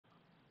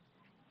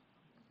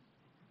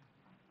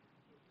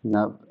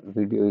Now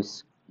video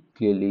is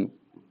clearly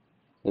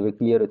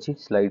clear अच्छी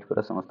slide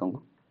पूरा समझता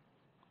हूँ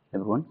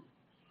everyone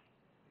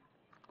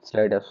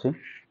slide आसुଛି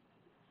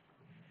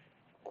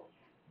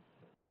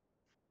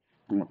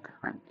okay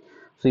fine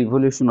so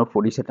evolution of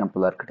Odisha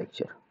temple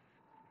architecture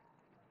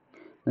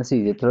now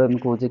see ଯେତେବେଳେ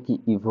ଆମେ କହୁଛେ କି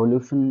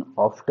evolution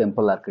of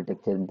temple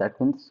architecture that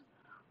means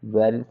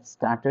where it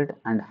started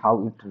and how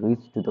it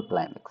reached to the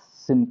climax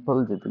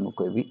simple ଯଦି ମୁଁ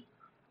କହିବି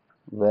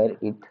where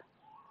it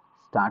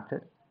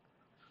started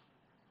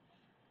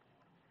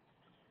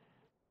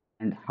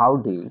and how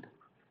did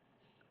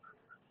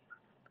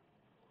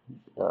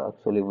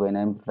actually when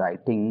I'm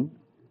writing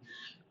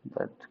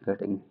that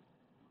getting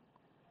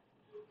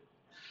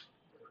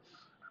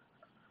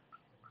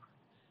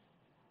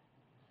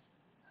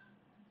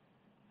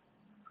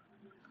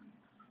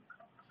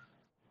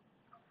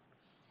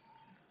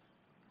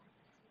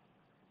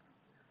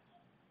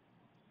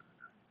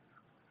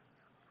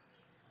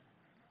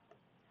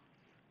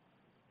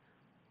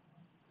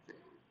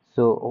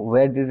so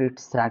where did it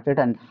started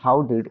and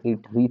how did it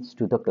reach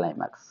to the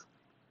climax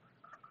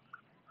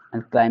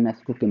and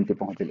climax to केमती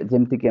पहुंचले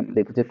जेमती कि हम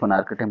देखुचे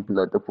Konark temple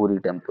और the Puri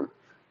temple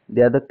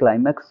they are the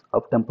climax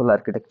of temple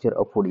architecture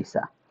of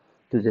Odisha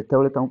तो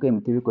जेतेबेले तुमको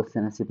एमती भी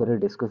question आसी पारे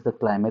discuss the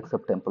climax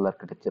of temple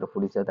architecture of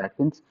Odisha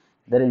that means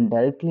they are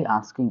indirectly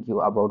asking you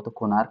about the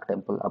Konark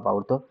temple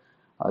about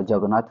the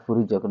Jagannath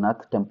Puri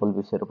Jagannath temple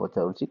विषय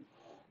पचारुची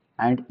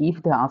and if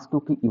they ask you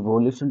ki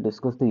evolution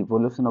discuss the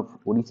evolution of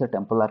Odisha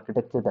temple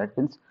architecture that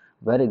means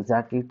where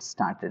exactly it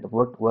started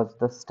what was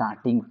the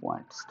starting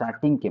point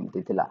starting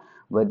केमती थिला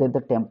whether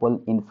the temple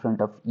in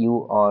front of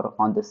you or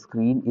on the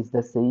screen is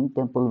the same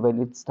temple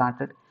when it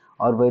started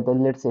or whether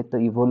let's say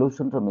the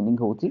evolution ର meaning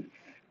होची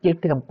कि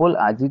temple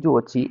आज जो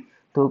अच्छी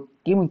तो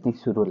केमिति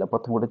शुरू होला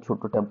प्रथम गोटे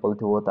छोटो टेम्पल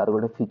थिबो तार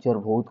गोटे फीचर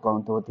बहुत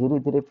कम थिबो धीरे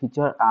धीरे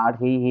फीचर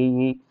ऐड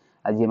हेई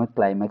आज हम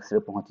क्लाइमैक्स रे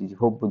पहुंची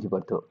होप बुझी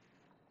परथो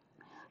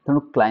ତେଣୁ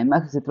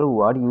କ୍ଲାଇମାକ୍ସ ଯେତେବେଳେ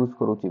ୱାର୍ଡ ୟୁଜ୍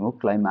କରୁଛି ମୁଁ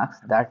climax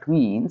that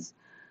means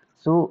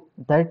so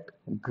that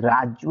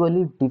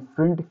gradually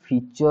different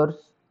features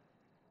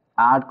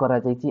add करा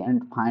जाइछि एंड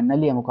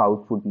फाइनली हमको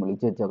आउटपुट मिली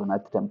जे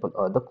जगन्नाथ टेम्पल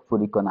और the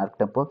Puri Konark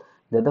temple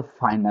they the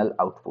final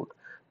output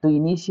तो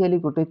इनिशियली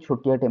गोटे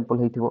छोटिया टेम्पल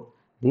हेतिबो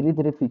धीरे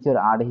धीरे फीचर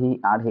ऐड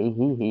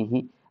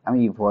हे हम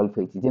इवॉल्व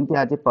हेछि जेमति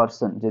एज ए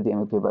पर्सन जदि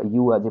हम कहबा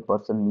you as a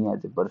person me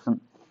as a person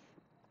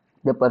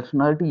the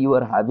personality you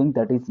are having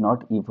that is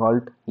not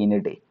evolved in a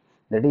day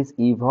that is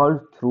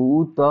evolved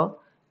through the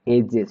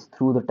ages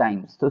through the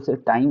times so say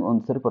time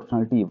answer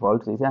personality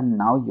evolves and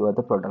now you are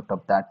the product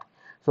of that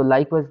so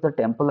likewise the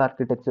temple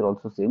architecture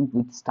also same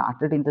which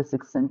started in the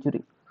 6th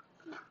century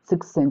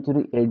 6th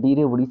century AD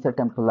re Odisha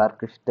temple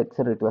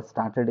architecture it was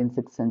started in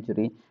 6th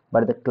century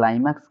but the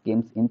climax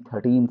came in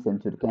 13th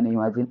century can you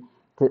imagine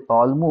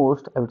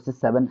almost I would say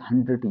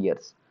 700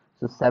 years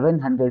so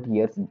 700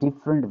 years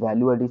different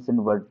value addition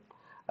were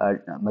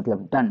मतलब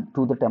done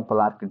to the temple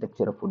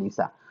architecture of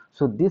Odisha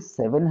so this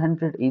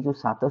 700 ए जो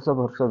 700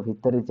 वर्ष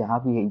भितर जहाँ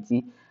भी हेची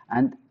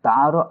and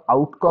तार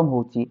outcome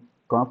होची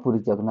कोन पुरी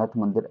जगन्नाथ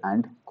मंदिर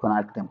and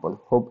कोणार्क टेम्पल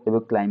होप एबे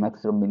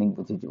क्लाइमैक्स रो मीनिंग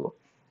बुझी जिवो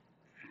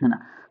है ना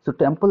so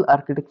temple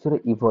architecture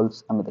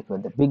evolves हमें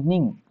देखबा the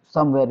beginning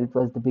somewhere it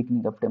was the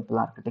beginning of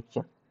temple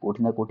architecture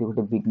कोठी ना कोठी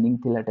गोटे beginning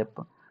थिला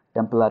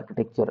temple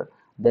architecture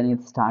then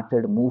it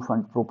started move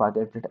and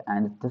propagated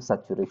and the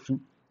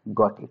saturation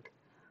got it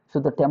so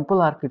the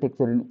temple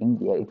architecture in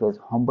India it was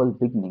humble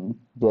beginning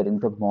during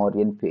the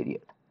Mauryan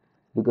period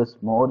because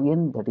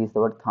Mauryan that is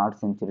our 3rd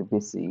century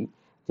BC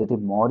जदि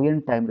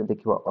Mauryan time रे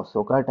देखिबा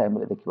Ashoka time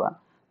रे देखिबा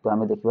तो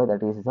हमें देखिबा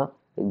that is the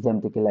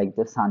example like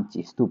the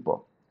Sanchi stupa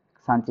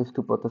Sanchi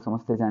stupa तो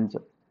समझते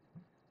जानछो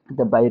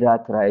the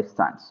Bhairath Rai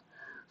Sanch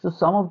so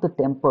some of the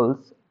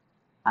temples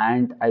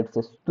and I'd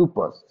say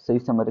stupas so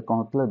इस समय कौन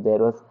होता there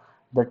was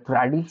the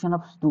tradition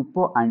of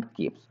stupa and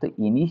caves so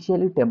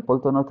initially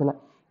temple तो नथला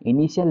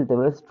initially there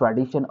was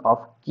tradition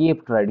of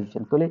cave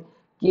tradition कहले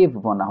cave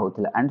बना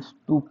होतला and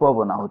stupa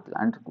बना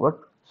होतला and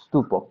what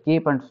stupa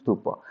cave and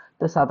stupa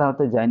तो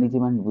साधारणतः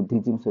जैनिज्म and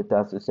बुद्धिज्म सहित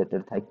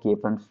associated था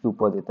cave and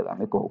stupa जेतला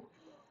हमें कहू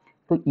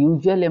तो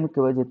यूजुअली हम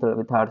केवल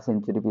जेतले 3rd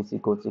century BC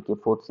कहूचे कि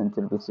 4th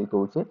century BC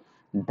कहूचे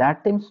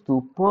that time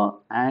stupa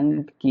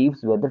and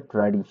caves were the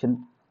tradition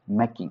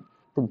making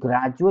तो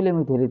ग्रेजुअली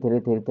हम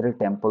धीरे-धीरे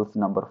temples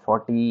number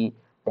 40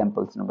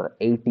 temples number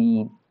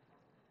 80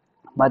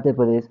 Madhya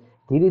Pradesh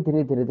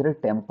धीरे-धीरे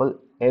टेम्पल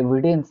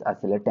एविडेंस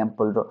आसिला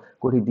टेम्पल रो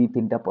कोठी दी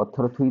तीनटा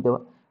पत्थर थुई देबा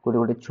कोठी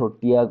गोटे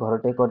छोटिया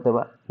घरटे कर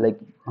देबा लाइक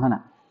है ना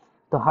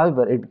So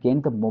however, it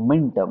gained the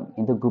momentum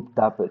in the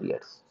Gupta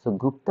periods. So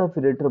Gupta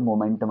period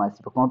momentum as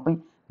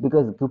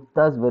because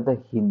Guptas were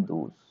the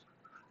Hindus.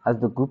 As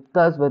the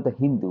Guptas were the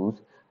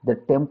Hindus, the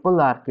temple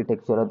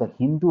architecture or the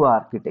Hindu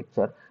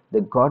architecture,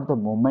 they got the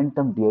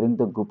momentum during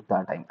the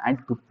Gupta time.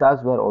 And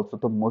Guptas were also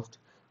the most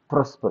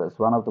prosperous,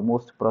 one of the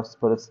most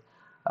prosperous,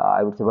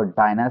 I would say, what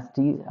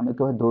dynasties. I mean,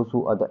 those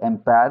who are the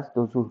empires,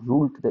 those who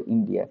ruled the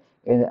India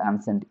in the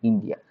ancient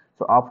India.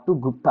 So up to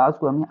Guptas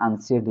को हमें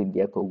ancient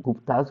India को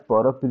Guptas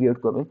पर period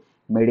को हमें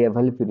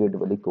medieval period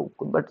वाली को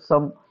but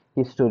some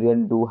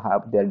historians do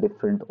have their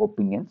different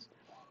opinions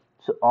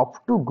So up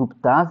to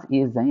Gupta's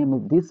age, I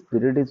mean, this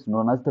period is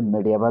known as the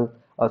medieval,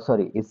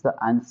 sorry, it's the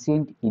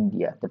ancient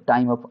India, the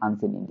time of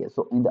ancient India.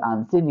 So in the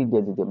ancient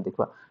India, যদি আমি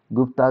দেখবা,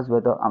 Guptas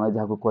were the ଆମେ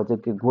ଯାହାକୁ କୁହାଯାଏ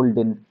କି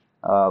golden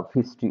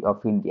history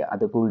of India,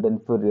 the golden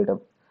period of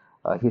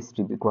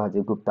history ବି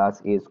କୁହାଯାଏ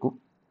Gupta's age କୁ.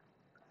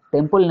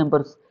 Temple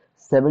number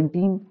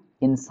 17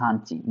 in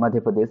Sanchi,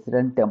 Madhya Pradesh,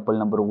 and temple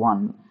number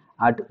 1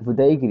 at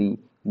Udaigiri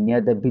near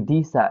the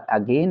Vidisha,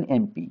 again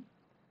MP.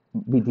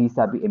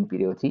 Vidisha भी MP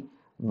रे अछि,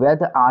 where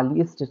the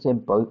earliest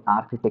temple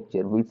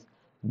architecture which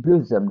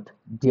blossomed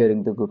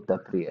during the Gupta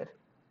period.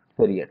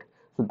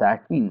 So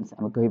that means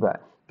ଆମେ କହିବା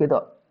कि the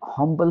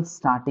humble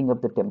starting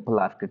of the temple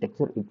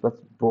architecture, it was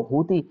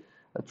बहुत ही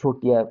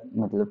छोटिया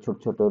मतलब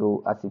छोट छोट रू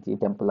आसी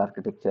temple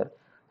architecture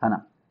है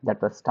ना,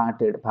 that was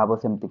started भाव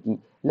सेमती कि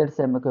let's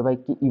say ଆମେ कहବା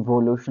कि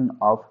evolution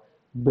of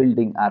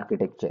building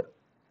architecture.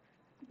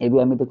 AB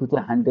आम देखुचे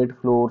 100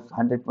 floors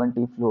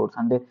 120 floors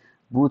 100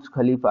 Burj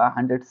Khalifa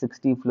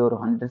 160 floor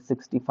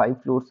 165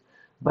 floors,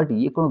 but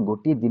ये कौन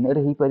गोटे दिन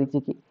रे ही परिचे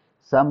कि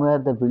समवेयर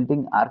द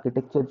बिल्डिंग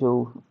आर्किटेक्चर जो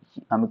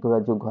आम कहवा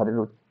जो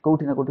घर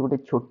कोठी ना कोठी गोटे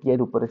छोटिया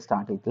रूप रे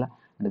start हेतला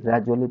and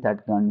gradually that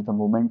gun the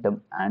momentum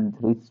and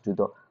reach to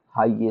the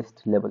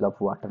highest level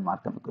of water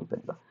mark हम कहि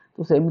परबा.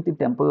 तो सेमिति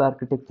टेंपल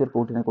आर्किटेक्चर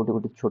कोठी ना कोठी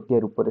गोटे छोटिया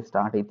रूप रे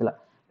स्टार्ट हेतला,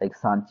 लाइक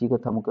सांची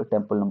कथा मुके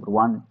temple number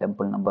 1,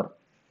 temple number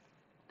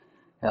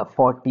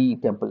 40,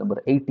 temple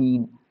number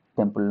 18,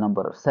 temple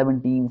number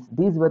 17.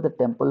 These were the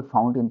temple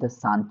found in the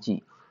Sanchi.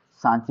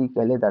 Sanchi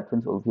Kale, that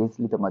means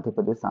obviously the Madhya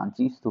Pradesh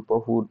Sanchi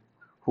Stupa,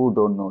 who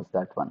don't knows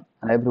that one.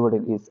 And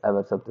everybody is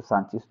aware of the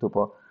Sanchi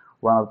Stupa,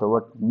 one of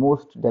the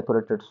most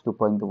decorated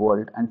stupa in the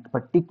world, and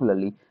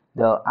particularly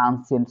the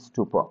ancient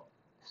stupa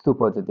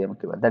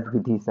that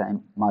Vidisha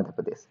in Madhya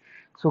Pradesh.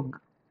 So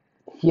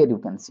here you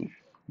can see.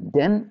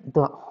 Then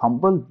the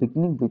humble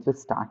beginning which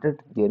was started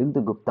during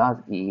the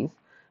Gupta's age.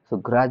 So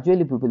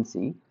gradually we will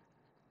see.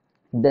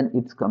 Then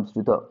it comes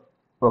to the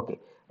okay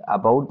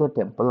about the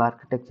temple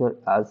architecture.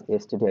 As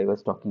yesterday I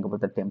was talking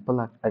about the temple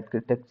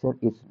architecture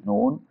is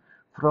known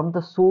from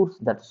the source.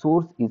 That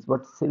source is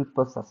what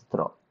Silpa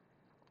Sastra,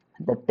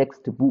 the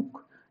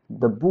textbook,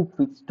 the book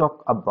which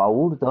talk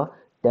about the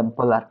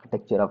temple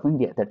architecture of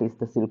India, that is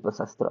the Silpa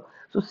Sastra.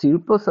 So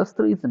Silpa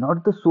Sastra is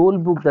not the sole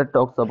book that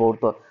talks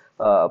about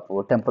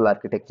the temple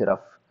architecture of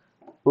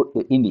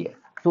India.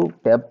 So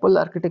temple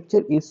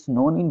architecture is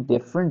known in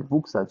different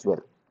books as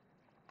well.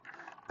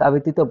 ता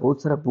व्यतीत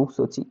बहुत सारा books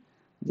अच्छी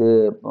जे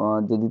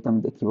जदि तुम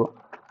देखिबो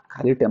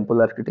खाली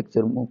temple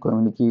architecture मु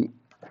कहूनी कि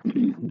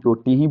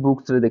गोटी ही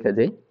बुक्स रे देखा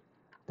जाए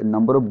तो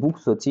नंबर ऑफ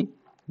बुक्स अच्छी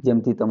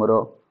जेमती तमरो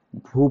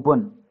भुवन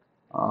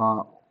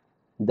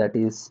दैट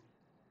इज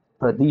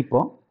प्रदीप,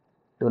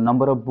 तो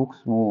नंबर ऑफ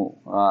बुक्स मु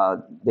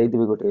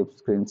देइदिबी गोटे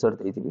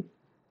स्क्रीनशॉट देइदिबी,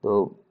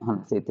 तो हां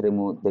सेतरे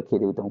मु देखै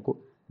देबी तुमको.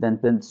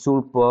 Then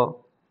सुल्प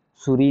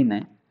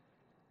सुरीने,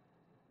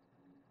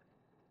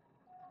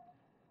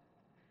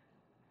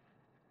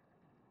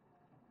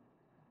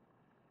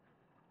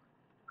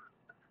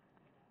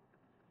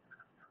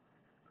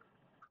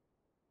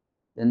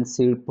 then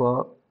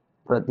Silpa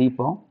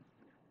Pradeepa.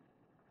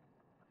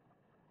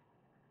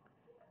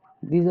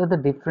 These are the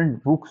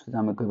different books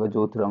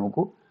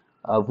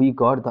we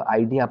got the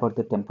idea about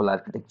the temple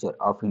architecture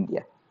of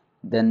India.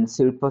 Then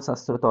Silpa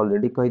Sastra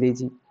already कही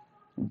देजी.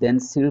 Then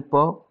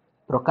Silpa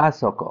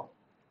Prakasaka.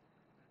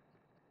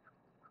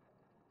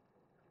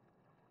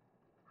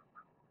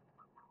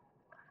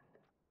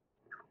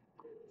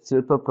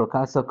 Silpa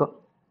Prakasaka,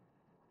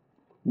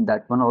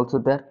 that one also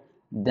there.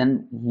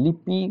 Then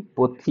Lipi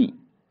Pothi.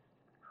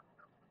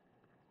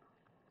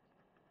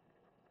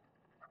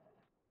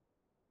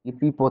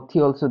 Lipi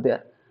Pothi also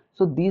there.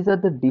 So these are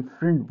the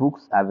different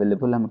books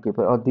available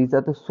or these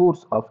are the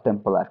source of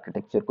temple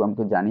architecture को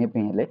हमको जानिए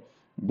पहले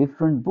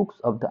different books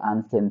of the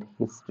ancient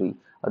history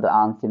or the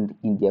ancient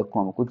India को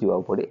हमको जीवा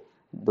पड़े.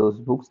 Those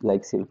books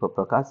like Silpa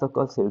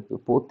Prakasaka, Silpa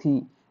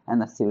Pothi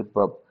and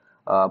Silpa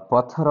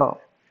Pathara.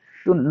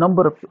 So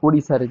number of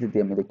Odisha रे जदि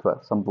हमें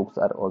देखवा, some books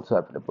are also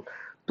available.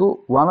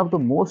 So one of the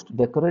most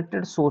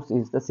decorated source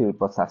is the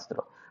Silpa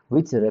Sastra,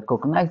 which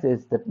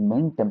recognizes the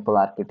main temple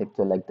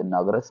architecture like the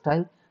Nagara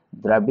style,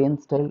 Dravidian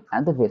style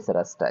and the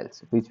Vesara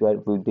styles, which we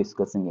were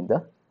discussing in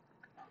the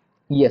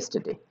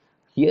yesterday.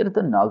 Here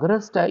the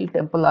Nagara style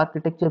temple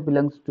architecture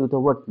belongs to the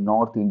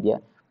North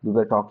India. We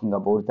were talking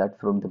about that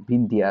from the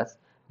Vindhyas,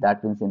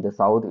 that means in the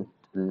south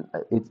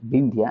it's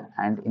Vindhya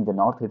and in the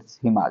north it's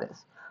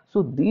Himalayas.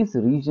 So these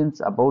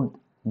regions, about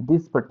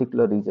this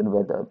particular region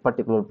where the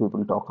particular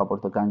people talk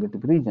about the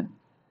Gangetic region,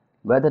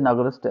 where the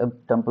Nagara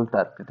temple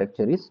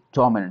architecture is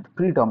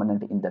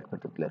predominant in that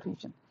particular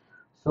region.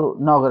 So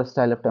Nagara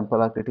style of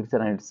temple architecture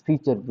and its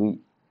feature,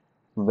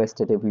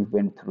 yesterday we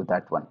went through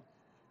that one.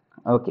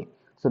 Okay,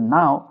 so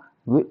now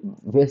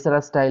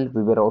Vesara style,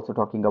 we were also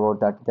talking about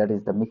that. That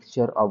is the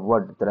mixture of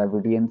what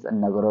Dravidians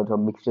and Nagara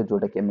mixture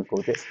जोटा कि हमें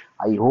कहते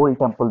Aihole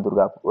temple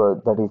Durga,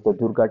 that is the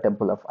Durga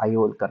temple of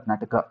Aihole,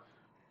 Karnataka.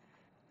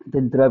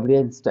 Then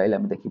Dravidian style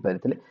हमें देखी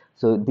पारे.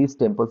 So these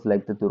temples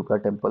like the Durga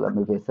temple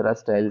हमें Vesara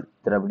style,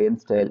 Dravidian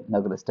style,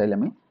 Nagara style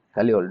हमें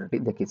खाली already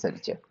देखी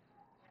सारी.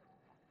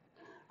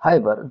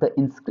 However, the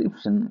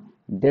inscription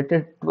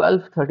dated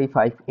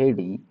 1235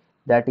 AD,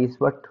 that is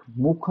what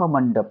Mukha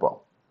Mandapa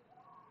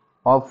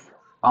of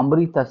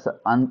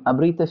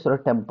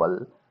Amriteshwar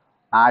temple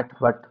at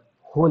what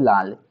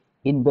Holal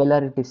in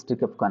Bellary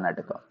district of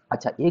Karnataka.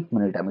 अच्छा एक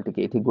minute आम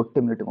टिके एठी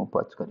गोटे मिनट मु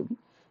पॉज करिवि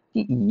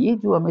कि ये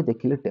जो हमें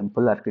देखिले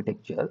temple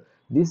architecture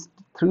this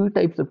three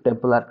types of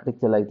temple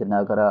architecture like the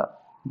Nagara,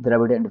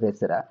 Dravid and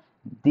Vesara,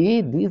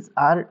 these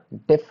are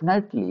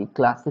definitely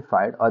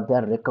classified or they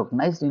are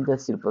recognized in the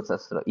Shilpa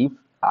Shastra. If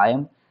I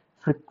am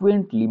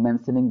frequently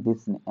mentioning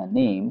this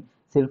name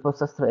Shilpa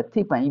Shastra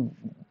ethipai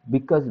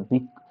because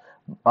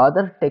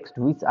other text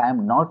which I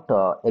am not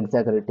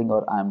exaggerating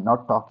or I am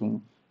not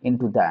talking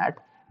into that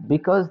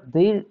because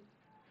they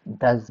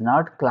does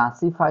not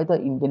classify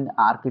the Indian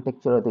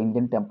architecture or the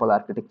Indian temple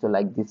architecture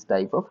like this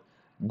type of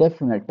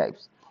definite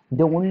types.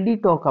 They only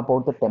talk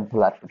about the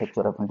temple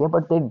architecture of India,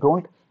 but they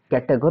don't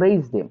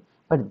categorize them.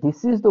 But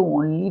this is the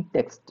only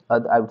text,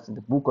 I would say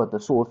the book or the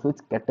source which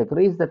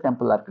categorize the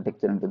temple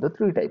architecture into the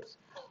three types.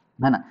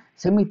 ना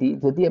सेमिति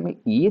जदि आमे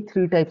ये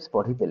three types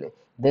पढ़ी देले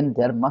then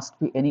there must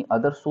be any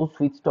other source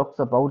which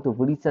talks about the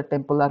Odisha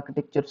temple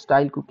architecture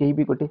style को केही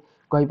भी गोटे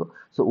कहबो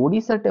सो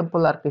ओडिशा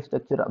टेंपल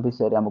आर्किटेक्चर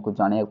विषय रे हमको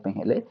जानिया पे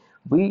हेले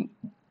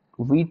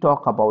we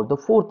talk about the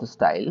fourth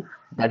style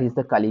that is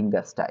the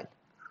Kalinga style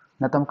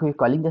ना तुमको ये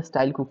कलिंगा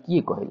स्टाइल को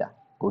किए कहला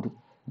कोठी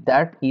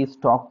that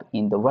is talked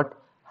in the what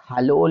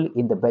Halol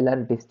in the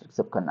Bellary districts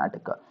of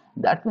Karnataka.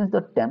 That means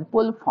the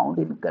temple found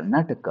in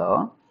Karnataka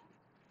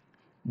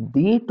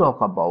they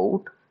talk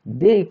about,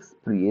 they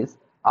express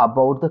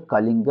about the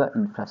Kalinga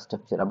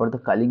infrastructure, about the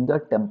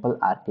Kalinga temple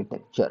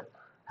architecture.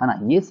 है ना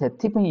ये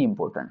सेथिपई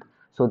important.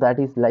 So that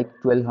is like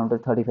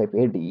 1235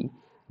 AD,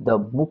 the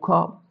Mukha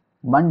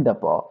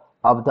Mandapa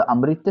of the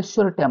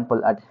Amriteshwar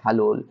temple at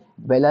Halol,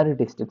 Bellary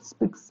district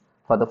speaks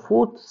for the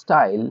fourth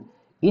style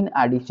in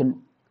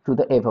addition to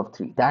the above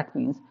three. That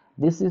means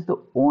this is the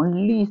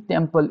only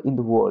temple in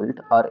the world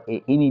or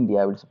in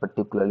India,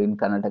 particularly in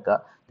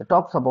Karnataka, that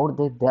talks about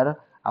that there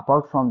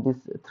apart from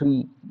these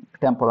three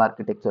temple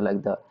architecture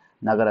like the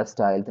Nagara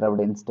style,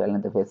 Dravidian style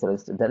and the Vesara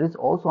style, there is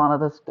also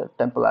another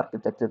temple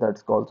architecture that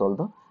is called all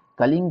the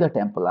Kalinga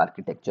temple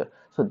architecture.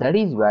 So that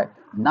is why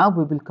now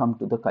we will come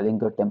to the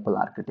Kalinga temple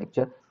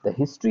architecture. The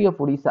history of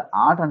Odisha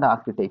art and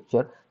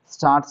architecture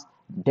starts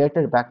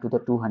dated back to the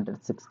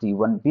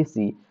 261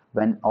 BC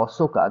when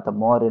Asoka, the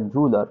Mauryan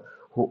ruler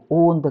who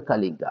owned the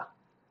Kalinga.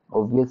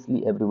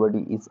 Obviously,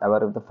 everybody is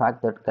aware of the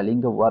fact that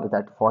Kalinga war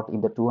that fought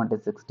in the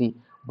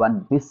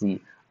 261 BC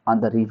on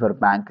the river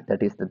bank,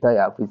 that is the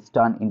Daya, which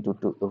turned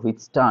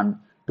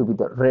to be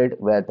the Red,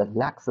 where the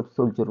lakhs of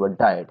soldiers were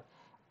died.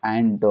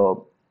 And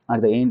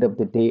at the end of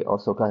the day,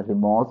 Asoka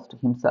remorse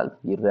himself.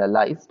 He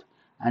realized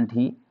and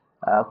he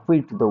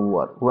quit the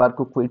war. War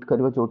को quit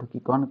करिवा जोठ की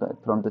कौन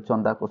from the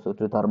Chanda कोश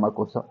to Dharma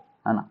कोश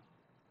है ना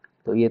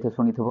तो ये तो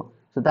सुनी थो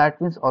so that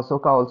means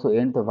Asoka also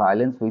ended the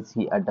violence which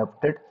he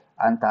adopted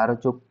and तार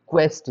जो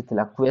quest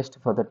थिला quest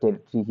for the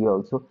territory he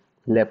also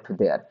left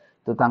there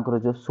तो तांकर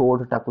जो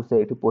sword टाकू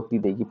से एठी पोती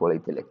देकी पळै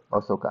थिले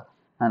Asoka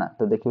है ना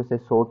तो देखियो से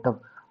sword टा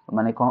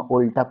माने कोन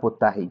उल्टा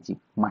पोता हेची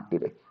माटी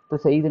रे तो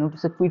सही दिन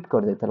से क्विट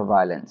कर देथला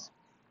violence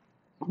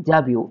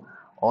Jabu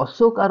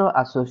Asokaro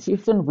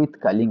association with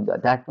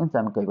Kalinga. That means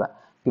I'm कहबा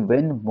कि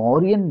when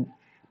Mauryan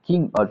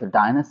king or the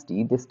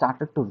dynasty they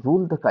started to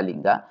rule the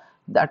Kalinga,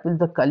 that means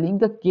the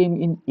Kalinga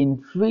came in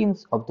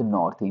influence of the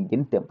North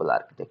Indian temple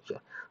architecture.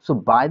 So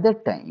by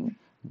that time,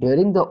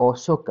 during the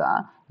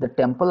Ashoka, the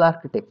temple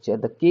architecture,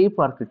 the cave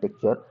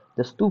architecture,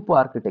 the stupa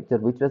architecture,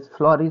 which was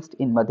flourished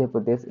in Madhya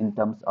Pradesh in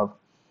terms of,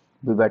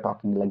 we were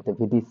talking like the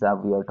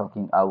Vidisha, we were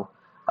talking of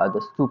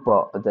the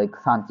stupa, the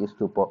Sanchi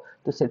stupa.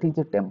 So set is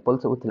a temple.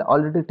 So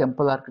already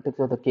temple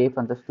architecture, the cave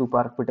and the stupa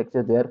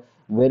architecture, they are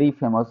very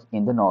famous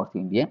in the North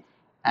India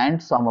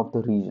and some of the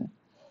region.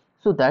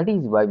 So that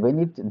is why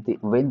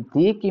when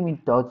they came in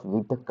touch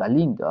with the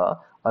Kalinga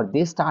or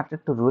they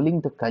started to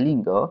ruling the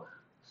Kalinga,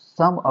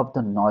 some of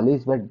the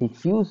knowledge were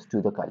diffused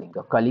to the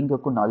Kalinga.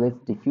 Kalinga ko knowledge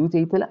diffuse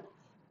ହେଇଥିଲା.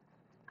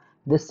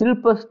 The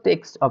syllabus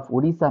text of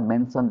Odisha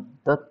mention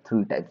the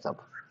three types of.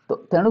 तो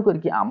तेणु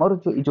करके आमर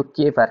जो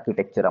केफ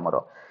architecture आमर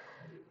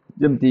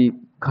जमती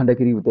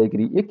खंडगिरी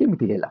उदयगिरी ये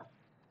केमिति हैला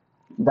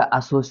the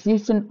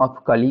association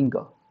of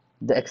Kalinga,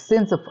 the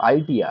exchange of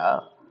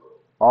idea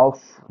of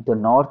the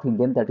North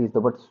Indian, that is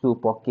the word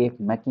stupa cave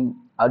making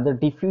or the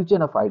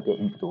diffusion of idea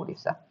into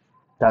Odisha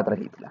ताद्रा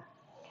ହେଇଥିଲା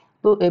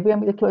तो एबे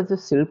हम देखिबा जे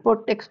शिल्प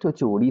टेक्स्ट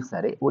अछि ओडिसा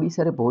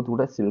रे बहुत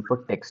गुडा शिल्प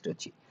टेक्स्ट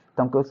अछि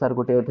तमको सर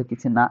गोटे अथे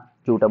किछि ना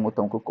जोटा मु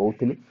तमको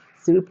कहउथिली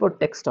शिल्प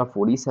टेक्स्ट ऑफ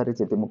ओडिसा रे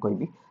जेते मु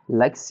कहबी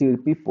लाइक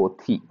शिल्पी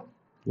पोथी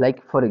लाइक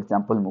फॉर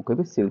एग्जांपल मु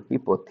कहबी शिल्पी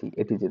पोथी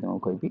एठी जेते मु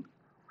कहबी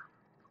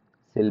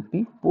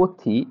शिल्पी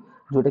पोथी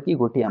जोटा कि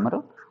गोटे हमर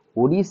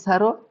ओडिसा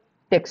रो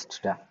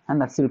टेक्स्ट टा है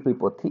ना शिल्पी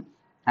पोथी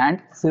एंड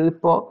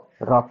शिल्प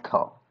रथ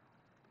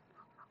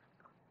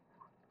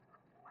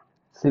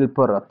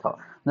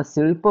the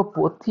Silpa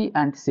Pothi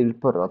and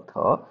Silpa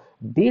Ratha,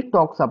 they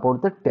talks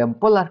about the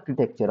temple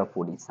architecture of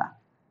Odisha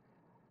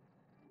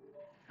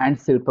and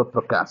Silpa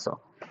Prakasa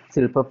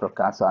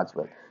as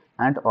well.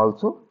 and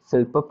also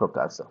Silpa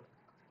Prakasa.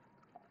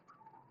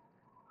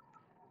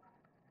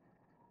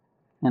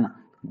 You know,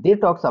 they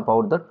talks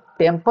about the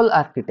temple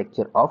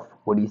architecture of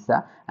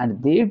Odisha,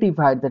 and they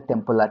divide the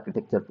temple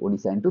architecture of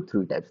Odisha into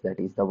three types. That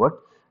is the what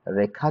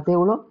Rekha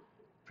Deulo,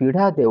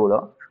 Pidha Deulo,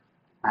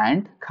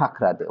 and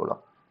Khakra Deulo.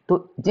 So,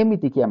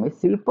 ଯେମିତି କି ଆମେ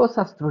ଶିଳ୍ପ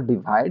ଶାସ୍ତ୍ର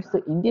divides the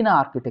Indian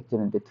architecture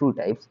into three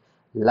types,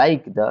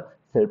 like the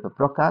Silpa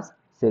Prakas,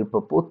 Silpa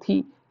Pothi,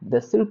 the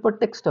Silpa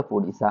text of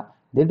Odisha.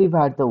 They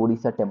divide the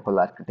Odisha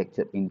temple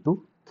architecture into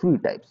three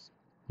types.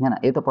 है ना,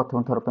 ये तो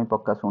प्रथम थर पे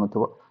पक्का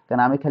शुणुव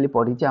क्या आम खाली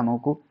पढ़ी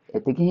आमको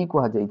एति ही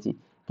कहुई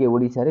कि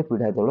ओडिशा रे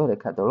पीढ़ा दौड़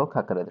रेखा दौड़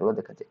खाकरा दौड़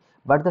देखा जाए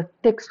but the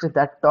text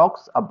that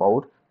talks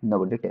about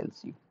nobody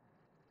tells you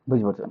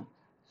बुझिपार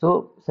सो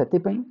से थे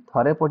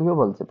पढ़ो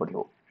भलसे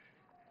पढ़ो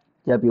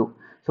जब you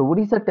so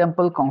Odisha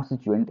temple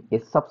constituent a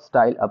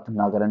sub-style of the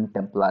Nagaran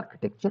temple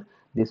architecture.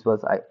 This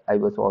was I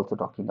was also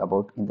talking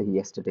about in the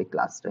yesterday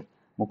class रे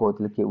मु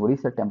कहूँ कि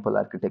Odisha temple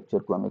architecture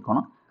को आम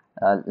कौन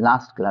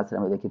last class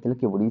रे देखी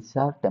कि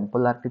Odisha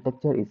temple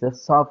architecture is a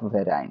sub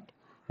variant,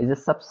 is a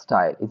sub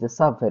style, is a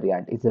sub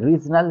variant, is a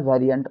regional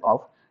variant of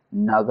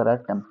Nagara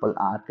temple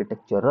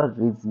architecture or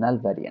regional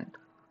variant.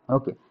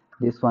 Okay,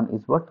 this one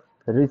is what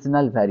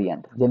regional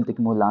variant. जेमती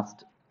कि मु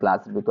last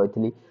class रे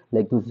कही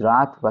like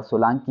Gujarat व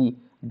Solanki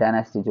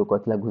dynasty जो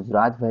कहला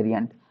Gujarat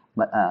variant,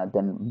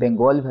 then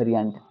Bengal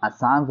variant,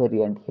 Assam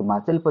variant,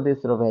 Himachal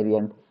Pradesh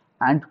variant,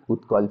 and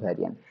Utkal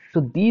variant.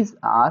 So these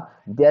are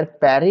their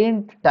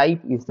parent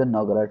type is the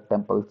Nagara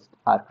temple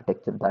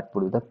architecture, that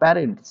would be the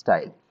parent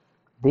style.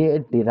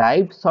 They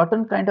derived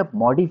certain kind of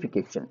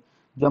modification.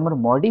 जो हमर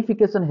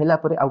modification हैला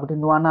परे आ गोटे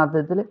नुआ ना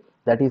दे देले,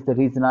 that is the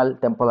regional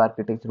temple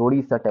architecture,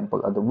 Odisha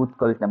temple or the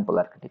Utkal temple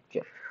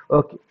architecture.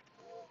 Okay.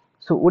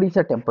 So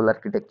Odisha temple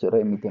architecture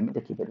एमिति हम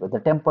देखि परबे. The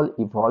temple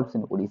evolves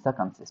in Odisha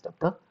consists of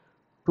the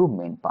two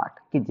main part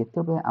कि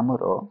जेते बे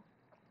हमर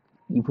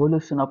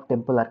evolution of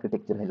temple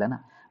architecture हैला ना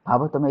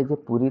भाव तमे जे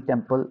Puri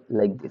temple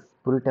like this,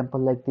 Puri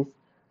temple like this.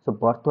 So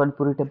बर्तमान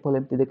पुरी temple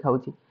एमिति देखा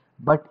होची,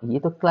 बट ये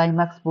तो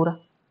क्लाइमैक्स पूरा,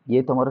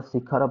 ये तो हमर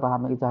शिखर बा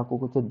हम जहा को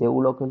कुछ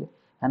देउल कहले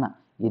है ना,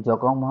 ये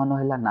जगमोहन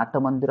हैला नाट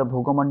मंदिर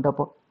भोग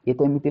मंडप ये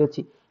तो एमिति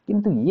अछि,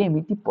 किंतु ये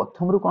एमिति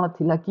प्रथम रु कोन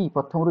थिला कि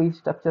प्रथम रु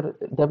स्ट्रक्चर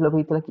डेवलप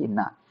होइतला कि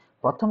ना,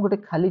 प्रथम गोटे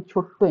खाली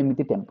छोट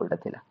एमिति टेम्पलटा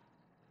थिला,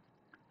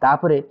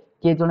 तापरे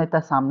किए जने ता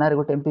सामना रे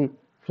गोटे एमिति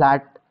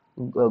फ्लैट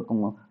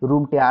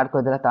रूम टे ऐड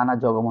कर देला ता ना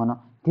जगमोहन,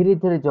 धीरे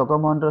धीरे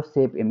जगमोहन रो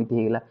शेप एमिति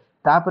हेगला,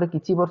 तापरे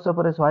किछि वर्ष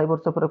पर 100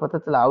 वर्ष पर पता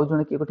चला आउ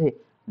जने कि गोटे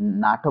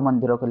नाट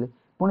मंदिर कले,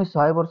 पुनी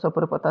 100 वर्ष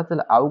पर पता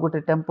चला आउ गोटे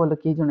टेम्पल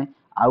किए जने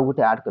आउ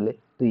गोटे ऐड कले,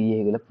 तो ये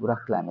हेगला पूरा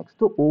क्लाइमैक्स.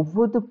 तो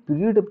over the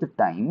period of the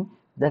time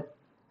that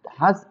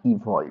has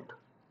evolved.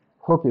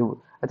 Hope you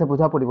अच्छा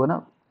बुझा पड़िबो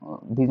ना,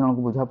 दी जन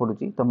को बुझा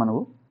पड़ुची त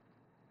मानू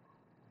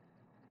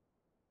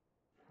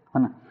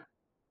है ना.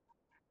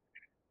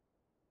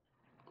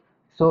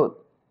 सो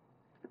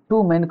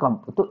टू मेन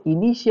तो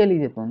इनिशियली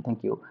जेतन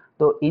थैंक यू,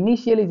 तो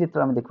इनिशियली जेत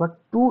हम देखबा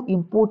टू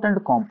इंपोर्टेंट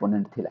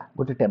कंपोनेंट थिला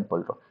गोटे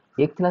टेम्पल रो,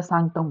 एक थिला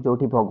सांगटम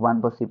जोठी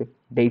भगवान बसिबे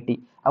डेटी,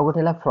 आ गोटे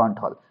हला फ्रंट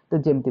हॉल. तो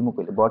जेमती मु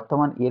कहले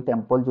वर्तमान ये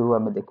टेम्पल जो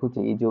हम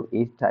देखुचे ये जो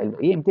ए स्टाइल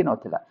ये एमती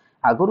नथिला,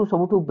 आगरु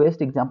सबुठु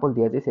बेस्ट एग्जांपल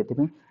दिया जाय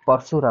सेति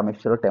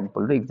परशुरामेश्वर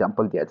टेम्पल रो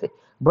एग्जांपल दिया जाय,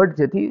 बट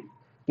जति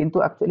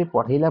किंतु एक्चुअली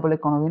पढ़ेला बेले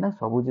कोन होई ना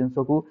सब जिंस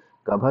को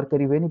कवर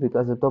करिवेनी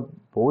बिकॉज ऑफ द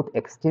बहुत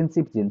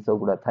एक्सटेंसिव जिंस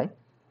गुडा थाई.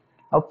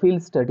 अब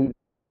फील्ड स्टडी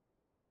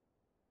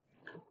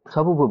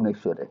सब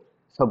भुवनेश्वर रे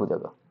सब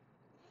जगह,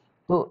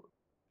 तो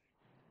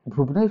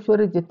भुवनेश्वर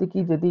रे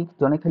जेतिकी जदि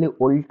जने खाली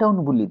ओल्ड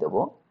टाउन बुली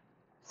देबो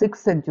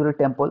 6th सेंचुरी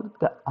टेम्पल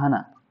है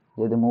ना,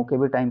 यदि मु के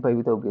भी टाइम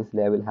पाइबी तो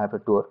obviously I will have a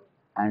tour,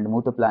 and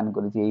मु तो प्लान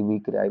करी जे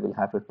वीक रे I will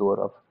have a tour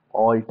of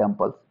all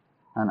temples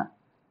है ना,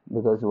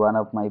 because one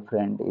of my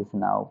friend is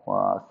now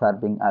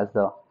serving as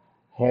the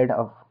head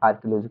of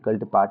archaeological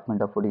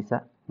department of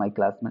Odisha, my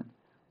classmate.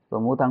 तो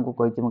मु तांको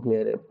कहिछि मु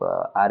clear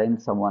arrange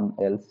someone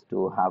else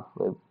to have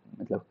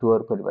मतलब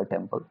tour करबा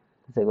temple,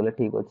 से गले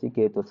ठीक अछि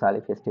के तो साली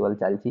फेस्टिवल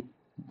चलछि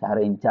जार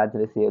इंचार्ज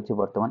रे से अछि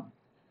वर्तमान,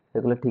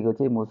 से गले ठीक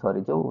अछि मु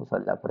सरी जो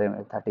सरला परे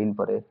 13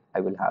 परे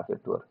I will have a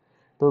tour.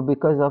 तो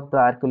because of the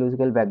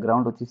archaeological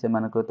background अछि से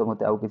मानकर तो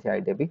मते आउ किछि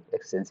आईडिया भी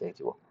एक्सचेंज हे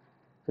जिवो.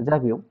 तो जा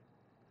भी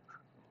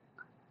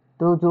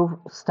तो जो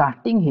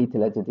स्टार्टिंग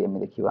हेतिला जदि हम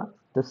देखिबा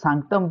तो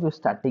सांगटम जो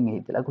स्टार्टिंग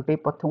हेतिला गोटे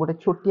प्रथम गोटे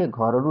छोटिया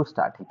घर रु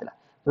स्टार्ट हेतिला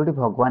जोटी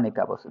भगवान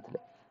एका बसुथिले,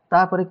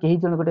 तापर केही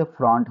जन गोटे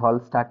फ्रंट हॉल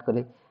स्टार्ट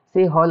कले,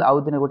 से हॉल आउ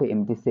दिन गोटे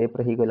एमती शेप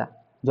रही गला,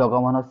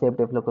 जगमोहन शेप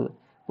डेवलप कले,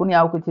 पुनी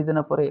आउ किछि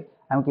दिन परे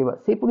हम कहबा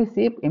से पुनी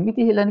शेप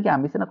एमती हेलानी कि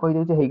आमे सेना कहि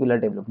देउ जे हे गला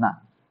डेवलप ना,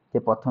 जे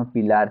प्रथम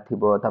पिलर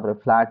थिबो तापर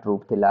फ्लैट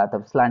रूफ थिला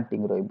तापर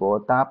स्लांटिंग रहइबो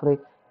तापर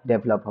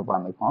डेवलप हबा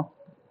आमे कोन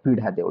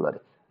पीढ़ा देउल रे.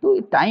 तो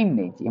टाइम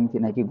नहीं एमती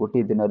ना कि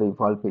गोटे दिन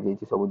इवॉल्व हो जाए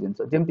सब जिन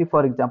जमी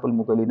फॉर एग्जांपल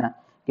मु कहली ना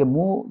कि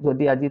मु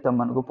जदि आज तुम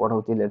मान को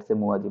पढ़ाऊँ लेट से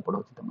मुझे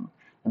पढ़ाऊँ तुम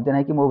एमती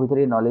ना कि मो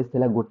भीतर नॉलेज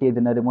थी गोटे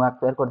दिन में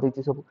आक्वायर कर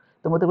देछि सब,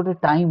 तो मते गोटे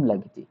टाइम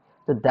लगी,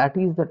 तो दैट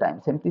इज द टाइम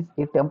सेमती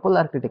ए टेम्पल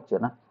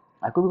आर्किटेक्चर ना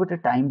आपको भी गोटे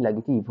टाइम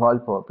लगी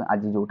इवॉल्व होगा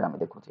आज जोटा आम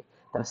देखुचे,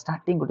 तार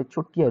स्टार्टिंग गोटे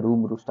छोटिया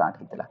रूम रु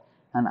स्टार्ट होता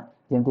है ना,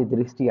 जेमती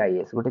दृष्टि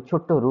आईएएस गोटे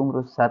छोट रूम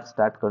रो सर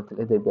स्टार्ट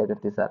करथिले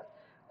दिव्याकृति sir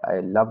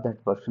I love that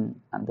person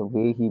and the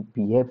way he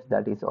behaves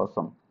that is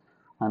awesome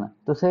है ना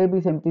तो से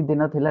भी सेमती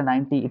दिन थिला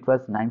 90 इट वाज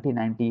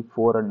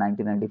 1994 और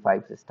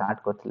 1995 से स्टार्ट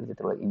करथिले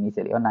जेतबे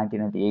इनिशियली और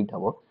 1998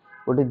 हबो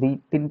गोटे दी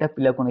तीनटा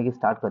पिला को नेकी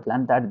स्टार्ट करथिला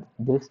एंड दैट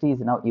दृष्टि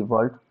is now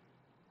evolved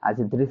as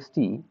a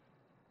दृष्टि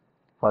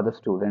for the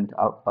student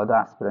or the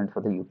aspirant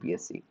for the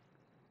UPSC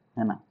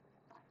है ना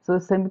so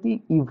सेमती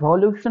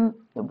evolution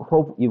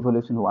hope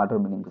evolution water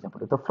meaning बुझा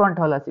पड़े तो फ्रंट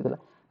हॉल आसी गला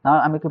ना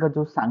आमे केबा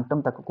जो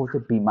सैंक्टम ताको कहूचे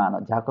विमान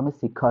जाको हमें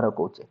शिखर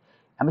कहूचे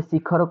आमे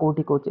शिखर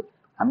कोठी कहूचे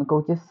आमे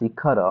कहूचे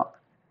शिखर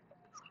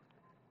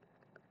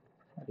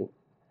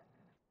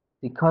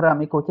शिखर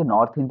आमे कहूचे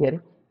नॉर्थ इंडिया रे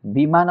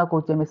विमान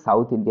कहूचे आमे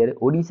साउथ इंडिया रे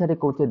ओडिसा रे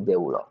कहूचे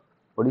देउळ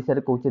ओडिसा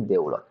रे कहूचे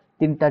देउळ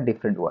तीनटा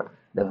डिफरेंट वर्ड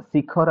देखो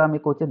शिखर आमे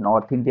कहूचे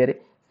नॉर्थ इंडिया रे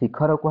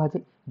शिखर कहूचे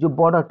जो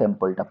बड़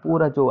टेंपल टा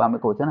पूरा जो आमे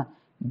कहूचे ना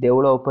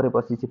देउळ ऊपर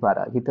बसिछि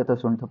पारा गीत तो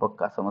सुनथ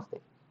पक्का समस्ते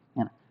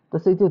है ना तो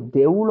से जो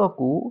देउळ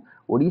को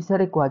ओडिसा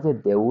रे कहूचे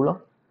देउळ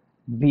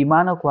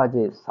विमान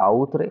कहूचे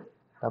साउथ रे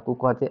ताकू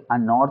कहूचे आ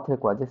नॉर्थ रे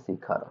कहूचे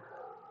शिखर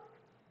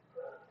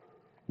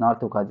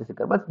नॉर्थ कहूचे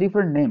शिखर बस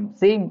different name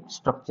same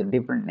structure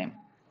different name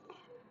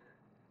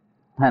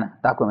है ना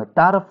ताको में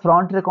तार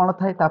फ्रंट रे कोन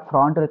थाए ता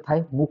फ्रंट रे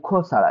थाए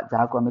मुखशाला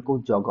जहा को हमें को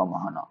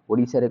जगमोहन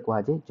ओडिसा रे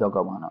कहूचे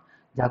जगमोहन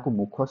जहा को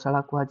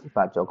मुखशाला कहूचे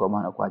बा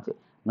जगमोहन कहूचे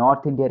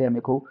नॉर्थ इंडिया रे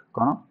हमें को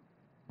कोन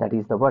दैट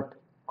इज द व्हाट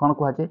कोन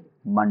कहूचे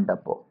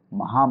मंडप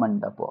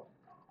महामंडप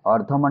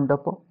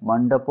अर्धमंडप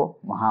मंडप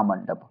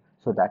महामंडप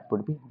so that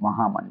would be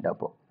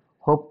महामंडप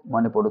hope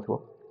मने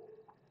पडुथो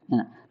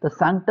तो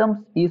सैंक्टम्स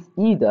इज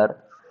ईदर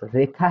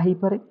रेखा ही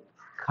परे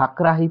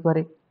खाकरा ही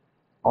परे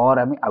और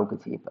हमें आउ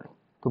किछि ही परे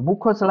तो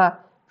मुखशाला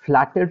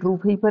फ्लैटेड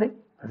रूफ ही परे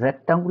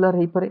रेक्टेंगुलर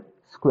ही परे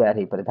स्क्वायर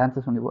ही परे ध्यान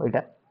से सुनिबो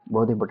एटा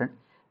बहुत इंपोर्टेंट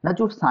ना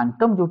जो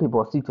सैंक्टम जोठी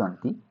बसी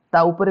चंती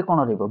ता ऊपर कोन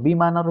रहबो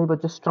विमान रहबो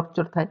जो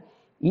स्ट्रक्चर थाए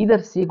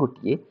ईदर सी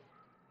गोटिए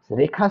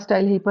रेखा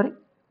स्टाइल ही परे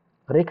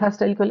रेखा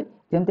स्टाइल कले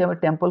जेमते हम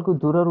टेंपल को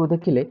दूर रू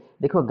देखिले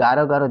देखो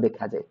गार गार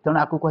देखा जाए तेणु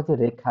आपको कहते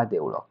रेखा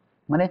देउल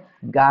माने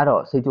गार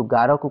से जो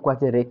गार को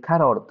कहते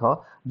रेखार अर्थ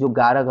जो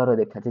गार गार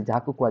देखा जाए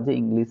जहाँ को कहते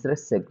इंग्लिश रे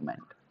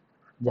सेगमेंट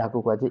जहाँ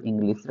को कहते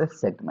इंग्लिश रे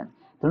सेगमेंट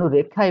तेणु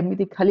रेखा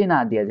एमती खाली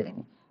ना दिया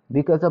जाएनी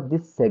बिकॉज ऑफ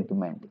दिस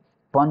सेगमेंट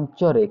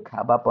पंच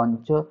रेखा बा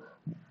पंच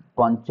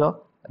पंच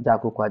जहाँ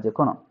को कहते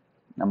कौन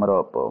आमर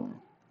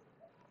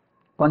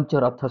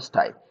पंचरथ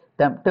स्टाइल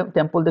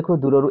टेम्पल देखो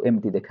दूर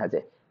एमती देखा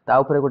जाए ता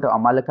ऊपर गोटे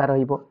अमालका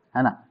रहिबो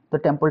है ना तो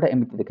टेम्पल टा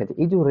एमती देखा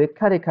जाए ये जो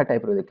रेखा रेखा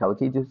टाइप रो देखा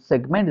होची जो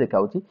सेगमेंट देखा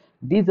होची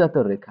दीज आर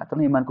द रेखा तो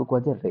इमान को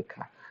कहजे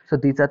रेखा so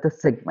these are the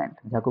segment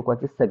जाको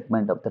कहजे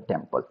सेगमेंट ऑफ द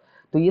टेम्पल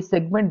तो ये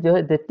सेगमेंट जो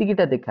है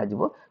जेतिकीटा देखा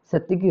जिवो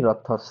सेतिकी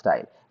रथ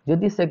स्टाइल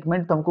जदि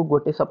सेगमेंट तुमको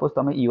गोटे सपोज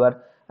तुम यू आर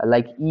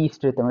लाइक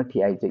ईस्ट रे तुम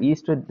ठिया हिच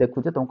ईस्ट रे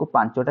देखुछ तुमको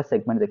पांचटा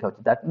सेगमेंट देखा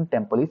होची that mean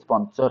temple is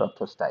punch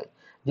Rath style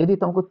जदि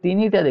तुमको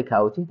तीनटा देखा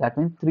होची that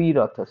mean three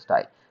Rath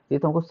style जदि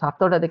तुमको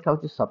सातटा देखा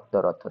होची सप्त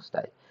रथ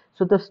style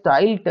so the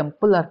style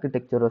temple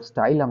architecture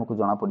style हमको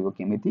जाना पड़िबो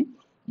केमिति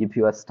इफ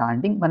यू आर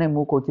स्टैंडिंग माने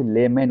मु कहूची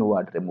लेमेन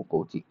वर्ड रे मु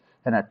कहूची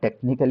है ना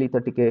टेक्निकली तो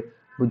टिके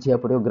बुझिया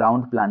पड़िबो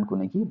ग्राउंड प्लान को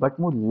नेकी बट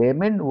मु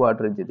लेमेन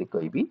वर्ड रे जदि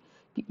कहबी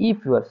कि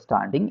if you are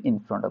standing in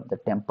front of the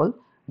temple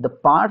the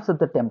parts of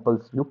the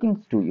temples looking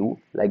to you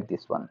like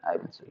this one I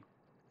will show you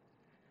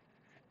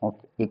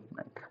okay एक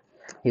मिनट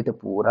ये तो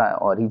पूरा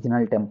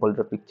ओरिजिनल टेम्पल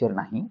रो picture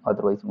नहीं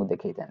otherwise मु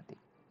देखै जानती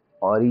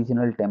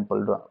ओरिजिनल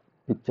टेम्पल रो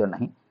picture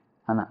नहीं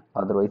है ना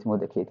अदरवाइज मु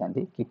देखै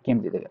जानती कि केम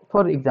दे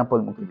फॉर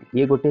एग्जांपल मु कहबी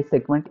ये गोटे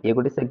सेगमेंट ये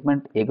गोटे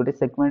सेगमेंट ये गोटे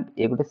सेगमेंट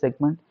ये गोटे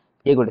सेगमेंट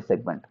ये गोटे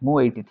सेगमेंट मु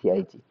एटी ठिया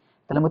हिची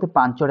तले मते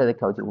पांचटा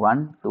देखा होची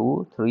 1 2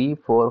 3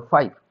 4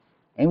 5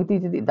 एमिति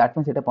जदी दैट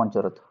मींस एटा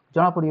पंचरथ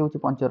जणा पड़ी होची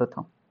पंचरथ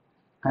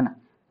है ना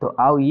तो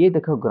आओ ये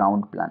देखो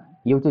ग्राउंड प्लान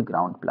ये होची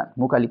ग्राउंड प्लान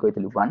मु काली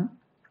कहतली 1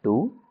 2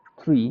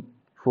 3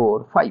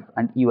 4 5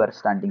 and you are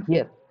standing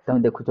here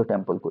तुम देखु तो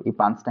टेम्पल को ये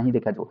पांचटा ही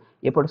देखा जो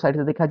एपट साइड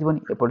से देखा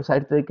जीवनी एपट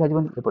साइड से देखा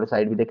जीवनी एपट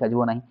साइड भी देखा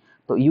जीवो नहीं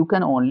तो you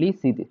can only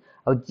see this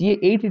और जे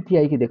 8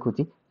 ठिया की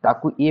देखुची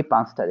ताकू ये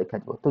पांचटा देखा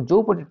जीवो तो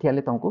जो पटे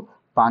ठियाले तुमको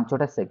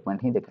पांचटा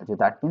सेगमेंट ही देखा जो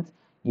that means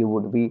you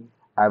would be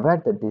aware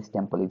that this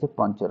temple is a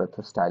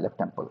Pancha Ratha style of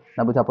temple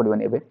ना बुझा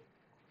पड़िबनी एबे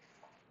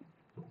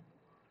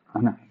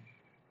है ना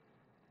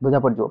बुझा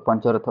पड़ जो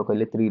पंचरथ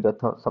कहले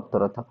त्रिरथ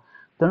सप्तरथ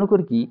तेणु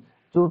करके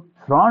जो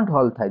फ्रंट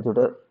हॉल थाए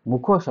जो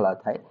मुखशाला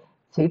थाए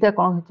सेटा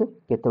कौन होचे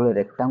केतबेले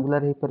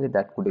रेक्टेंगुलर हे परे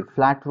that could be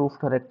flat roof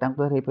था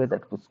रेक्टेंगुलर हे परे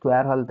that could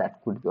square hall that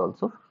could be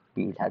also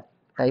peel hat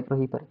type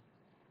रही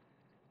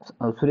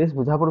परे सुरेश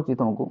बुझा पड़ुची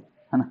तुमको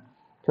है ना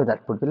so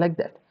that could be like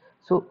that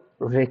so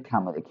रेखा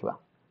में देखिबा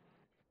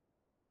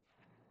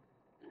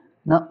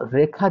ना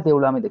रेखा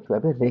देउल में देखिबा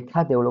बे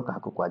रेखा देउल काहा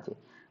को कहजे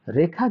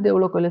रेखा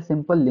देउल कहले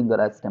सिंपल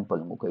लिंगराज टेम्पल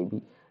मु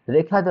कहबी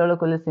रेखा देउल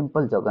कहले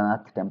सिंपल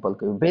जगन्नाथ टेम्पल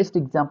कहबी best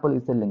example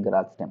is the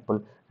Lingaraj temple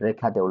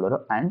Rekha Deul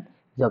and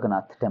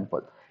Jagannath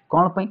temple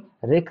कौन पई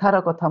रेखार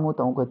कथा मु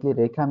तुमको कहतली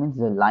रेखा मींस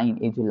द लाइन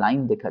ए जो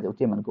लाइन देखा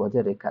जाउचे मन को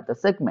जे रेखा द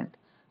सेगमेंट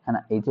है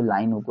ना ए जो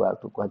लाइन को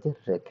आउट को जे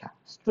रेखा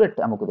स्ट्रेट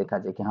हमको देखा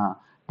जे कि हां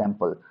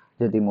टेम्पल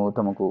यदि मु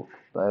तुमको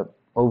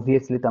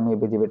ऑब्वियसली तुम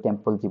एबे जेबे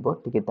टेंपल जीवो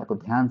टिके ताको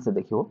ध्यान से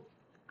देखियो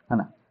है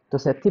ना। तो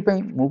सेथि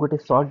पई मु गोटे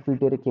शॉर्ट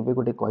वीडियो रे केबे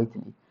गोटे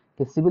कहितली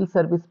कि civil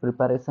service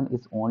preparation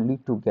is only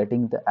to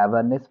getting the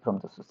awareness from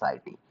the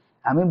society.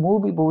 I mean,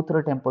 भी बहुत थोड़ा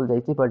टेम्पल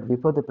जाइए, but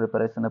before the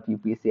preparation of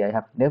UPSC, I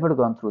have never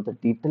gone through the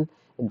detailed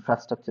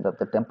infrastructure of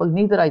the temple.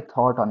 Neither I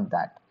thought on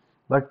that.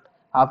 But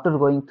after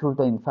going through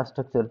the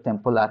infrastructure,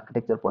 temple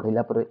architecture,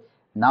 पढ़िला पर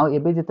now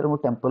एबे जितने मु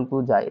temple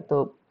को जाए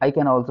तो I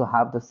can also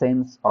have the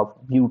sense of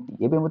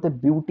beauty. एबे मते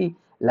beauty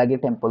लगे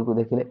temple को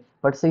देखिले,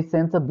 but से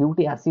sense of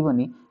beauty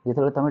आसीबनी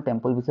जितने तमे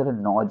temple विषय रे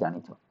न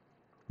जानिछो।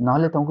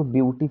 नहले तुमको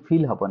ब्यूटी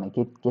फील हबनी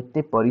कि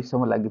केते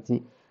परिश्रम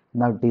लागिछि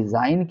ना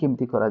डिजाइन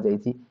केमती करा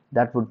जाइछि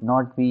that would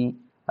not be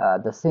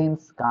the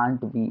sense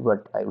can't be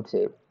what I would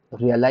say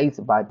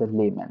realized by the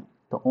layman.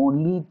 The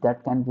only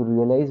that can be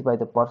realized by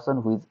the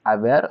person who is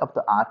aware of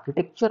the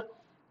architecture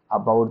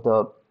about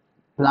the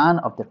plan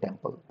of the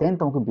temple. Then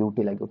तुमको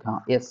beauty लगे कि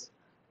हाँ yes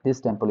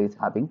this temple is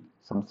having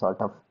some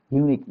sort of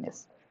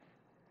uniqueness.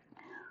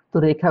 तो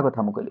रेखा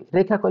कथा मु कहली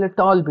रेखा कहले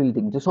tall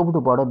building जो सबुठ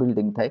बड़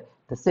बिल्डिंग थाए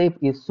the shape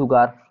is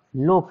sugar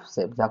loaf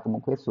shape जाको मु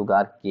कहे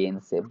सुगार केन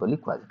शेप बोली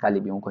कहै काली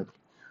भी मु कहली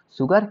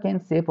सुगार केन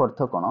शेप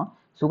अर्थ कोन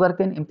सुगार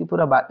केन एमती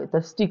पूरा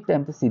त स्टिक टा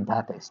एमती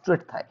सीधा थाए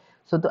स्ट्रेट थाए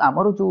सो तो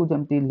हमरो जो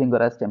जेमती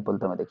लिंगराज टेंपल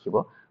तमे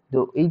देखिबो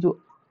जो ए जो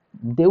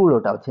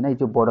देउलटा अछि ना ए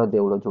जो बड़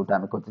देउल जोटा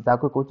हम कहै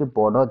जाको कहै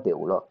बड़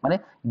देउल माने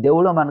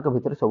देउल मानक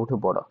भितर सबुठ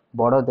बड़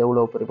बड़ देउल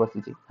ऊपर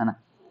बसिछि है ना।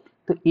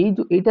 तो ये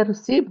जो एटार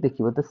shape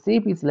देखिबो the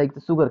shape is like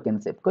the sugar cane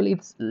shape कल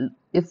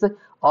it's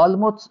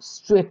almost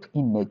straight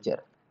in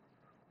nature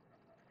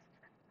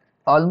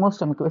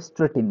almost हम कहबे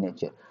straight in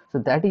nature so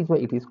that is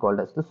why it is called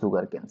as the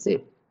sugar cane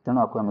shape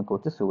तेनो आपको हम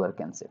कहते सुगर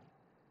केन शेप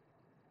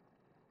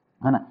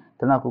है ना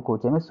तेनो आपको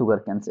कहते हम sugar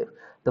cane shape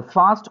the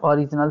first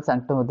original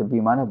sanctum of the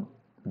विमान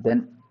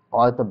देन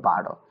और द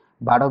बाडो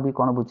बाडो भी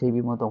कोन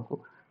बुझेबी म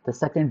तुमको the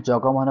second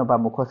जगमोहन बा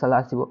मुखशाला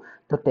आसीबो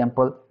तो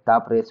टेंपल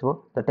तापर आसीबो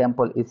the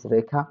temple is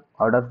rekha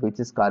order which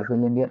is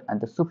curvilinear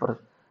and the super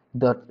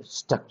the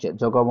structure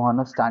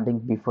Jagmohan standing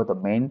before the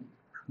main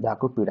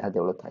जाको पीढ़ा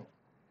देउल थाए।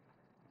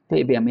 तो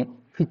एबे हमें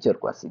फीचर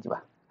को आसी जबा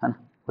है ना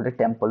गोटे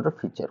टेंपल रो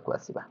फीचर को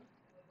आसीबा।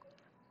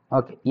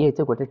 ओके ये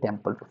है गोटे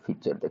टेंपल रो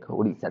फीचर देखो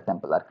Odisha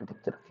temple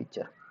architecture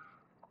feature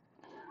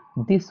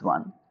this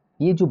one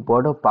ये जो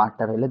बड़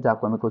पार्ट रहले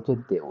जाको हमें कहचे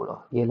देउल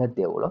ये है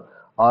देउल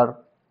और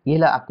ये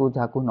ला आकु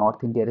जाकु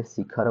नॉर्थ इंडिया रे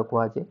शिखर को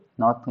आजे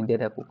नॉर्थ इंडिया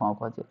रे आकु कोन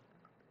को आजे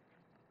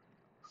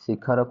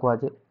शिखर को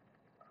आजे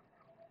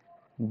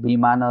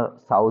विमान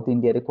साउथ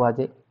इंडिया रे को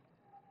आजे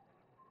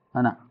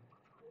है ना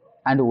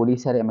एंड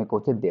ओडिसा रे हमें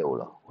कहचे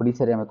देउल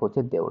ओडिसा रे हमें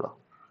कहचे देउल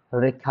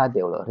रेखा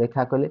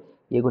कहले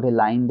ये गोटे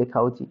लाइन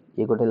देखाउची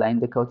ये गोटे line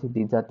देखाउची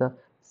these are the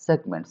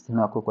segments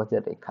तेनो आकु कहचे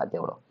रेखा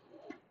देउल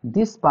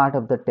this part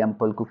of the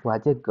temple को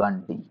कहचे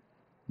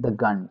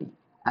गंडी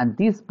and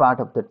this part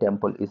of the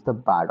temple is the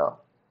बाडो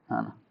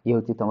है ना ये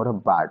होची तमरो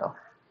बाडो।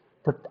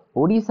 तो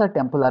ओडिसा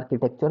टेंपल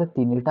आर्किटेक्चर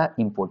तीनटा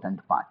इंपोर्टेंट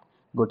पार्ट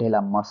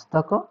गोटेला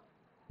मस्तक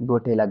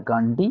गोटेला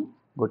गंडी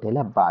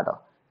गोटेला बाडो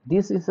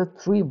this is the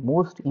three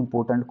most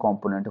important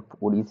component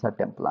of Odisha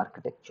temple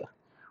architecture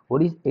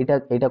Odisha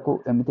एटा को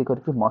एमिति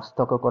करके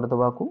मस्तक कर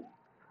दबा को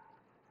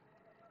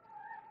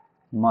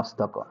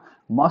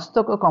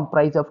मस्तक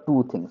comprise of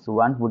two things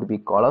one would be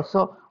कलश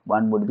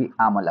वन वुड बी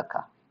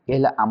आमलका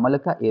एला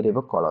आमलका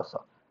एरेबो कलश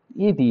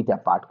ये दीटा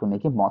पार्ट को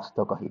लेके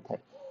मस्तक ही थाए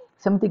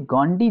सेमती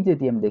गंडी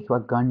जदि हम देखबा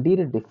गंडी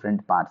रे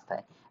डिफरेंट पार्ट्स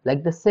थाए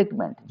लाइक द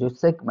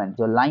सेगमेंट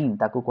जो लाइन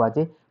ताको कहै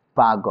छै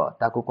पाग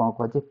ताको कोन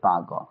कहै छै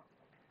पाग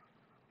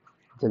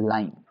जो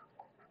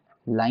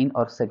लाइन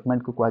और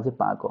सेगमेंट को कहै छै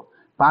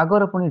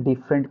पागर अपनी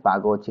डिफरेंट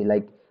पाग अछि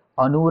लाइक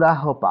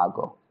अनुराह पाग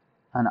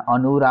है ना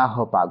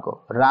अनुराह पाग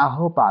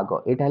राह पाग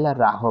एटा हला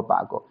राह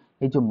पाग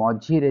ए जो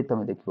मझी रे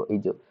तुम देखियो ए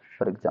जो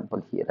for example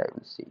here I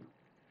will see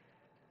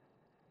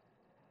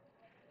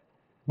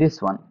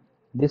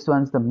this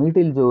one is the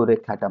middle जो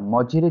रेखाटा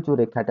मझी रे जो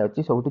रेखाटा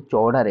अछि सबटु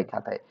चौड़ा रेखा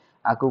थाए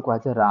आको कहै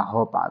छै राह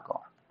पाग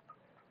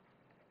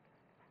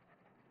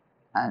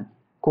एंड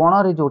कोण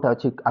रे जोटा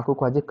अछि आको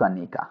कहै छै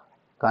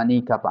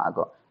कनिका पाग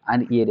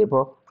एंड ये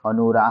रेबो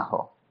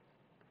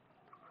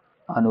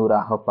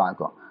अनुराह पाग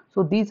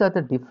so these are the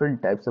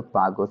different types of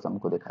पागोस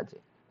हमको देखा छै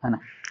है ना।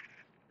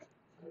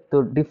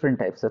 तो डिफरेंट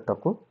टाइप्स ऑफ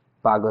तको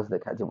पागोस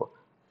देखा जबो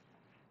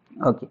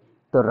ओके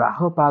तो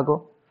राह पाग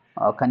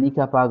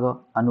कनिका पाग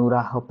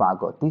अनुराह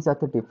पाग these are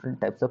the different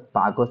types of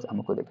पागोस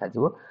हमको देखा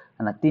जबो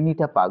है ना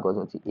तीनटा पागोस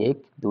अछि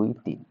 1 2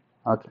 3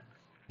 ओके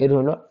ए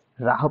रहलो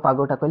राह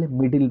पागटा कहले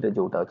मिडिल रे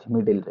जोटा अछि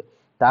मिडिल रे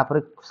तापर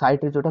साइड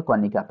रे जोटा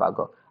कनिका पाग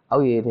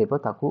आ ये रेबो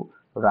ताकू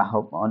राह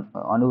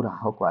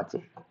अनुराह को आछे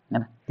है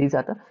ना दीज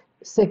आर द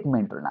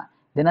सेगमेंट ना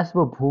देन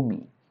आसबो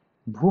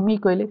भूमि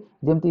कहले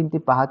जेमती इमती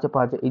पहाच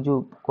ए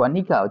जो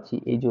कनिका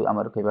अछि ए जो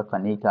हमर कहबा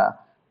कनिका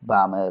बा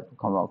हम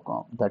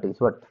दैट इज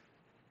व्हाट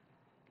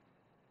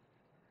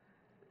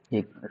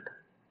एक मिनट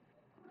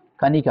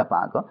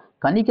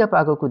कनिका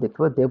पाग को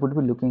देखबो they would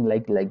be looking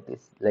like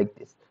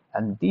this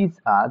and these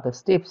are the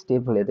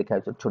step भले देखा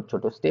छोट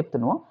छोट स्टेप तो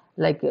नो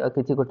लाइक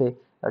किछि गोटे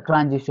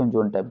ट्रांजिशन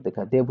जोन टाइप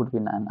देखा they would be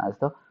known as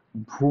the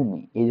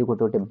भूमि ये जो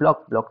गोटे गोटे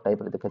ब्लॉक ब्लॉक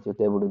टाइप देखा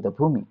they would be the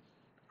Bhumi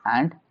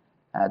and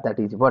that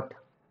is what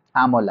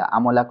Amla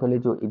Amla कहले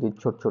जो ये जो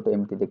छोट छोट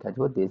एमती देखा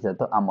this are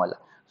the Amla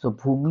so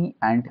Bhumi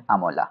and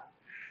Amla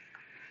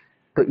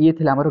तो ये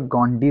थिला हमर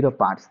गंडी रो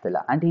पार्ट्स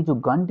थिला एंड ये जो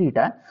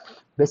गंडीटा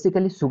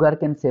बेसिकली सुगर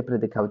केन शेप रे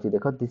देखाउची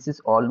देखो this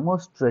is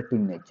almost straight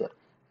in nature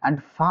and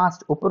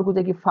fast ऊपर को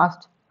जाके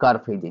फास्ट कर्व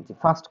हो जाइए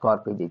फास्ट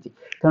कर्व हो जाइए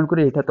तेणुक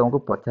यहाँ तुमको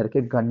पचार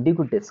के गंडी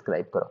को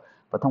डिस्क्राइब कर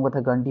प्रथम कथा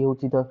गंडी हूँ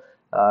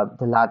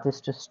द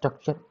लार्जेस्ट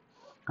स्ट्रक्चर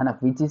है ना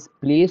which is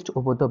placed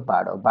over the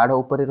बाड़ बाड़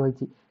ऊपर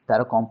रही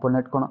तार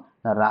कंपोनेंट कौन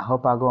राह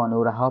पाग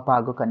अनुराह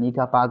पाग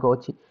कनिका पाग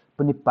अच्छी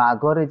पुनी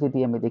पागरे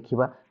जदि आम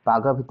देखा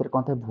पाग भितर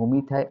कौन था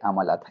भूमि थाए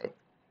आमला थाए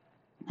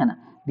है ना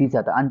दीज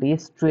आर एंड ये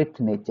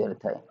स्ट्रेट नेचर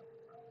थाए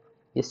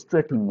ये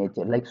straight in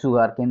nature like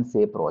sugar cane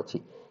shape रो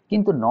अच्छी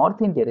किंतु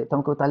नॉर्थ इंडिया रे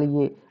तुमको ताले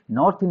ये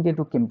नॉर्थ इंडिया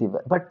टू केमती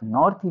but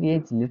north India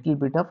is little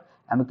bit of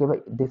आम कहबा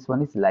this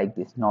one is like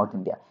this north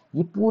India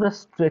ये पूरा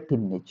straight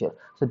in nature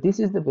so this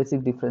is the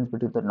basic difference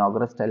between the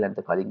Nagra style and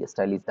the Kalinga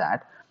style is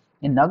that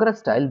in Nagara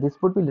style this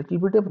would be little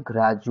bit of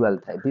gradual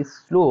type this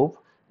slope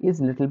is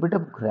little bit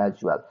of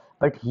gradual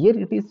but here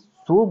it is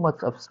so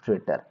much of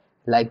straighter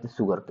like the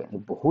sugar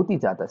cane बहुत ही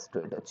ज्यादा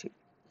straight अच्छी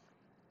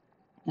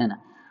है ना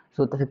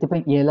सो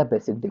से ये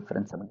basic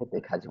difference हमें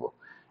देखा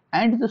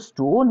and the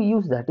stone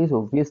use that is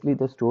obviously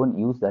the stone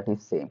use that is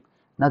same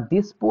ना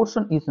this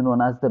portion is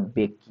known as the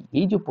Beki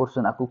ये जो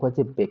पोर्शन आपको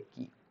कहे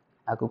बेकी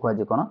आपको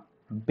कहे कौन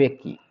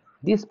Beki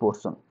this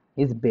portion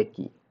is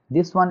Beki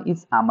this one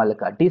is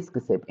आमलका disc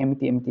shape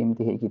एमती एमती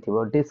एमती हेकी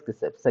थिबो disc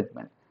shape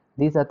segment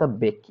this are the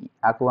Beki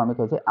आपको आमे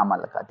कहे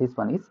आमलका दिस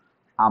वन इज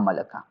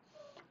आमलका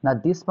ना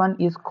दिस वन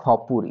इज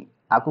खपुरी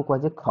आपको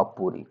कहे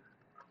खपुरी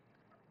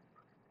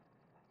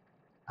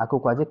आपको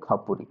कहे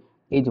खपुरी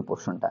ये जो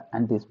पोर्शनटा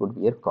एंड दिस वुड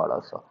बी यर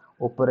कलश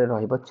ऊपर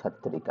रहिबो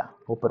छत्रिका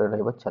ऊपर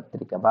रहिबो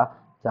छत्रिका बा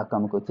जाको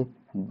हम कहचे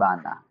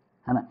बाना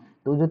है ना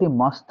तो जदि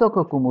मस्तक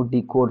को मु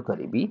डिकोड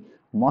करी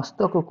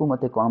मस्तक को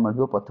मते कोन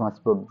मिलबो प्रथम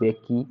आसबो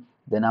बेकी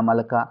देन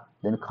आमलका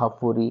देन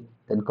खपुरी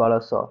देन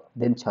कलश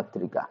then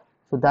छत्रिका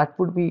so that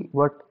would be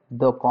what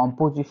the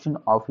composition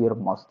of your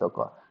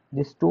mastaka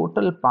this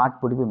total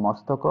part would be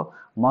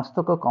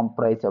mastaka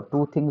comprise of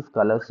two things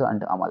कलश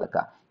and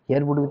amalaka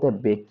here would be the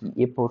beki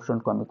ये portion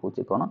को हमें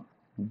कहचे कोन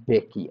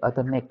Beki or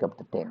the neck of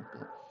the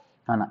temple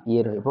है ना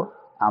ये रहबो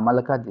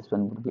आमलका this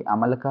one would be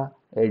आमलका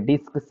A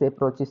disc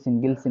shape रोची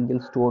single single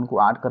stone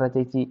को add करा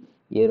जाईची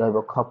ये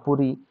रहबो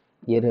खपुरी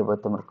ये रहबो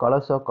तमर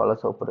कलश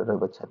कलश ऊपर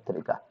रहबो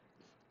छत्रिका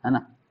है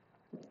ना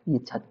ये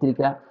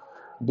छत्रिका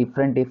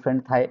डिफरेंट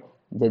डिफरेंट थाए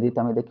जदि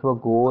तुम देखो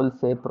गोल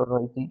शेप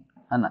रही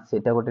है ना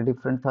सेटा गोटे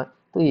डिफरेंट था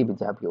तो ये भी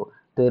जहाँ भी हो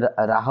तो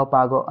राह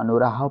पाग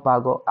अनुराह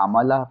पाग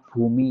आमला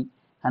भूमि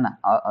है ना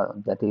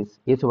दैट इज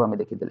ये सब आम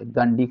देखी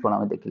गंडी कौन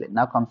आम देखिले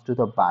नाउ कम्स टू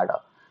द बाड़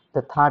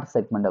the third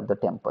segment of the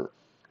temple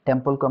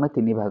temple को आम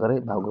तीन भाग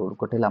भाग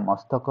गोटे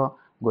मस्तक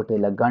गोटे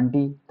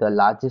गंडी the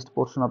largest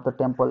portion of the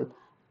temple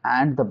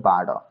and the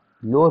बाड़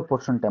लोअर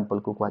पोर्शन टेम्पल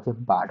को कहुए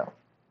बाड़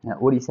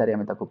ओडिशा रे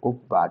हम ताको को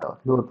बाड़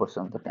lower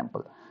portion of the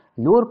temple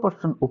lower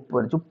portion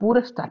ऊपर जो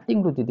पूरा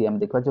स्टार्टिंग रू जदि हम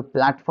देखा जो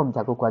प्लेटफॉर्म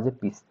जाको कहुए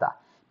पिस्ता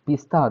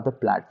पिस्ता और द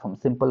प्लेटफॉर्म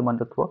सिंपल मन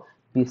रखो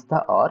पिस्ता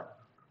और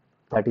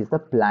that is the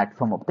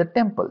platform of the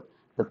temple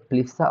the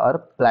पिस्ता और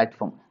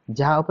प्लेटफॉर्म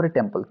जहाँ ऊपर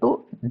टेम्पल तो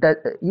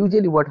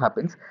यूजुअली व्हाट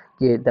हैपेंस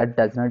कि that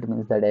does not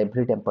means that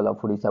every temple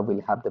of Odisha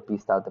will have the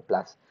पिस्ता और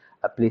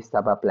द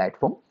पिस्ता बा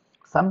platform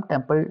some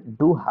temple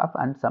do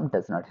have and some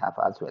does not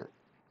have as well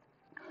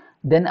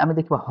then आम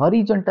देखा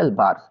हॉरिजॉन्टल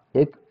बार्स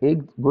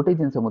एक गोटे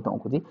जिनस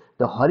तुमको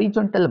the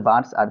horizontal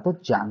bars are the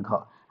जांघ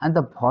and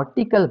the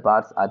vertical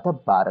bars are the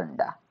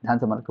बारंडा ध्यान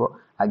से मन रखो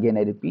again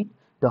I repeat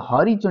the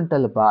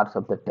horizontal bars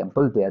of the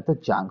temple they are the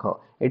जांघ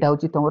एटा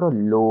होची तमरो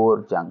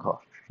लोअर जांघ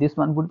this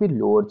one would be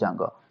lower जांघ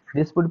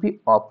दिस वुड बी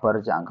अपर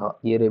जांघ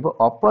ये रहबो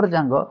अपर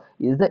जांघ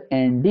is the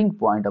ending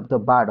point of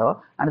the बाड़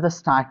and the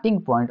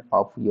starting point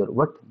of your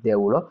what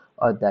देउड़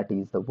और that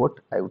is the what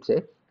I would say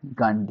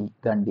गंडी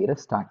गंडी रे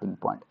starting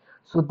point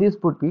so this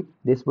would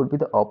be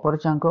the upper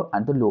jangha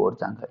and the lower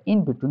jangha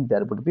in between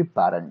there would be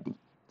barandi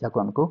जाको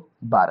हमको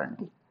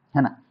बारंडी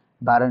है ना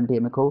बारंडी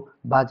हमें को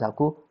बा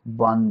जाको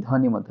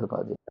बंधनी मध्य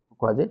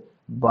कह जे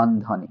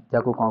बंधनी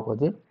जाको कौन कह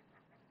जे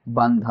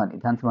बंधनी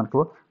ध्यान से मन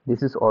को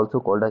this is also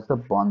called as the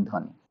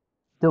बंधनी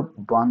तो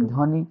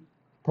बंधनी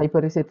थाई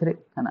पारे सेथरे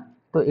है ना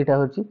तो एटा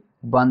होची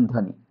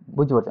बंधनी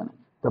बुझ पड़छ ना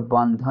तो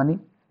बंधनी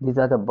दिस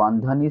आर द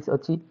बंधनीस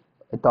अछि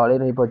तले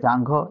रहिबो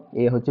जांघ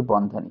ए होची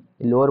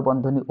बंधनी लोअर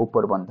बंधनी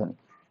ऊपर बंधनी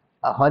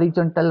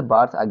हॉरिजॉन्टल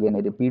बार्स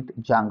अगेन रिपीट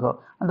जांघ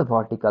and the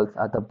verticals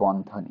are the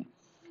bandhani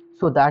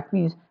so that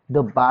means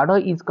the बाड़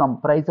is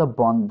comprised of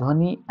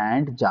bandhani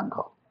and जांघ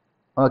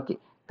ओके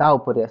ता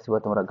ऊपर आसीबो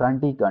तमरा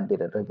गंडी गंडी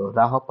रे रहबो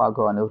राह पाग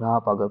अनुराह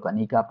पाग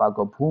कनिका पाग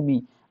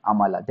भूमि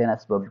आमला देन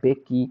आसीबो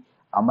बेकी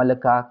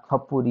अमलका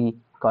खपुरी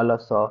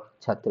कलश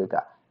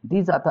छत्रिका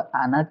these are the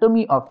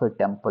anatomy of a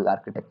temple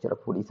architecture of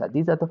Odisha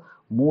these are the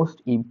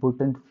most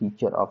important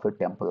feature of a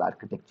temple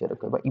architecture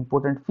कहबा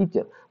important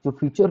feature जो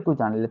feature को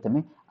जानले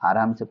तमे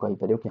आराम से कहि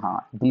परियो कि हां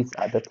these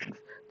are the things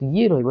तो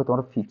ये रहबो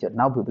तमरा feature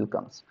now we will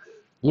comes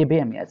ଏବେ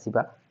ଆମେ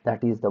ଆସିବା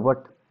that is the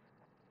what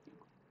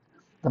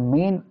the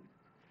main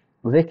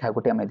रेखा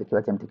गोटे आम देखा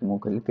जमीक मुझे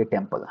कहली कि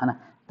टेम्पल है ना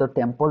तो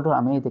टेम्पल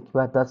आम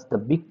देखा दस the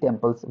big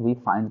temples we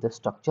find the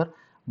structure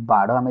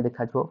बाड़ आम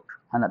देखा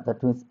है ना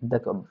दैट मीन्स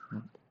देख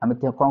आम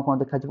कौन कौन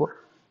देखा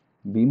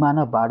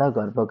विमान बाड़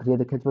गर्भगृह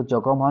देखा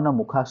जगमोहन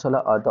मुखाशल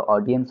और द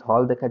ऑडियंस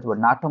हॉल देखा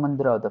नाट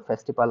मंदिर और द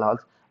फेस्टिवल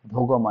हॉल्स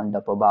भोग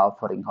मंडप बा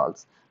offering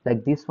halls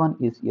like this one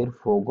is your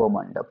भोग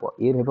मंडप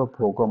ये रहा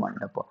भोग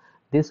मंडप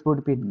दिस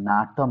वुड बी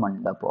नाट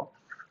मंडप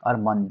or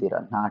mandira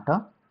nata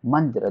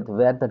mandira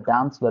where the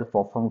dance were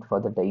performed for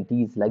the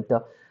deities like the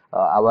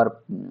our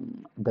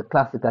the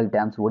classical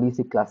dance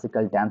odissi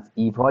classical dance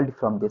evolved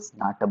from this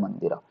nata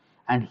mandira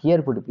and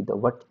here would be the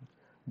what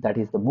that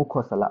is the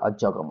mukhasala or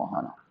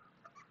jagamohana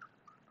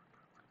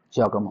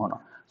jagamohana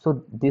so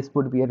this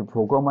would be your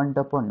bhoga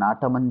mandapa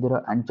nata mandira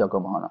and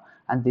jagamohana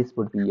and this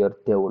would be your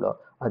deula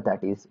or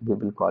that is we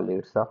will call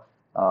it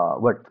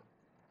what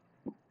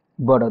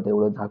बड़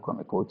देउल जहाँ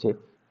आम कहे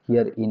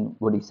here in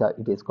Odisha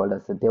it is called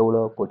as देउल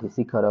कोठी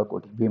शिखर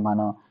कोठी विमान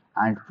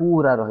and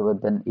पूरा रहिबो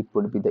then it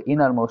would be the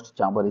inner most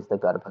chamber is the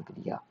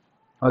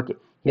गर्भगृह okay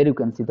here you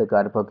can see the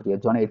गर्भगृह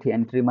जने एठी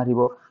एंट्री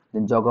मारिबो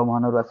देन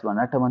जगमोहन रु आसीबो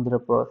नाट मंदिर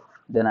पर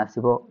देन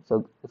आसीबो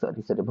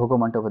सॉरी सॉरी भोग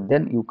मंडप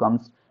then you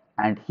comes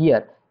and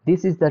here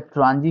this is the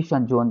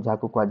transition zone जहाँ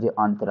को कहे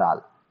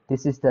अंतराल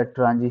this is the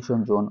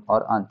transition zone or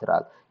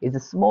antaral is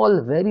a small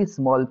very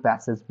small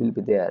passage will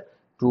be there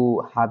to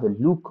have a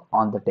look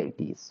on the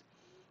deities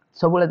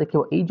सब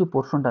देखो ये जो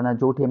portion टा ना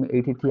जो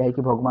ये ठिया है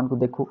कि भगवान को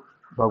देखो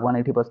भगवान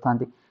ये बसता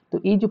तो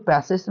ये जो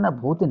पैसेज ना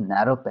बहुत ही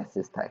नैरो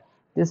पैसेज था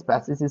this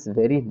passage is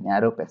very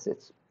narrow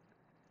passage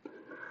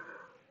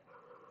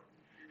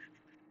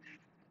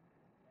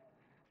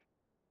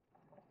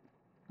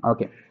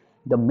okay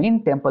the main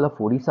temple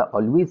of Odisha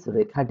always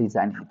Rekha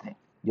design होता है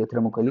जो थे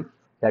मुझे कहली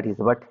दैट इज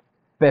व्हाट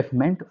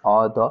पेवमेंट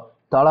और द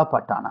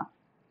तलपटाना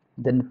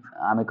देन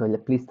आम कहले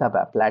प्लीज था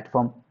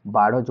प्लेटफॉर्म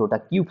बाड़ जोटा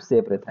क्यूब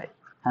सेप रे थाए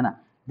है ना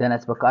then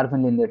S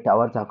carbon linear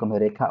tower जहाँ को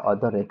रेखा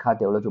अध रेखा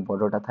देउल जो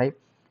बड़टा थाए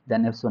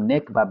देन एस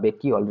नेक बा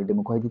बेकी ऑलरेडी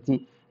मुझे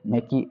कही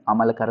मेकी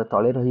अमालकार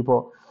तले रहिबो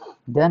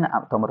देन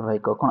तुम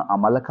कौन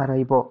अमालका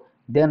रहिबो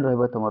देन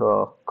रहिबो तुमर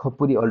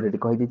खपुरी ऑलरेडी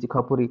कही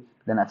खपुरी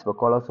देन आसबो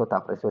कलश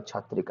तापर आसबो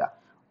छत्रिका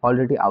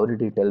ऑलरेडी आउरी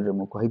डिटेल रे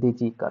मुझे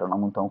कही कारण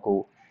मुझे तुमको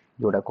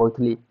जोटा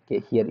कहली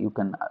कि here you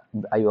can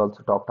I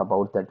also talked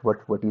about that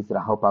what is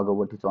Rahu पागो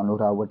what is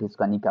Anurag what is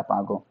Kanika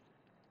पागो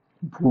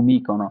भूमि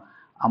कौन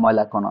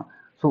अमला कौन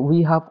so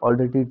we have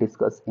already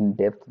discussed in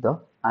depth the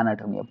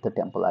anatomy of the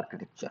temple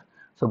architecture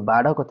so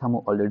बाड़ा कथा मु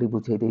already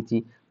बुझे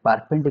देची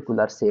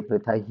perpendicular shape रे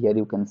था here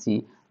you can see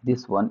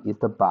this one is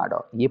the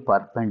बाड़ा ये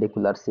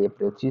perpendicular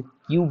shape रे अछि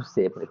cube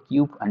shape रे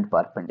cube and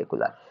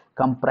perpendicular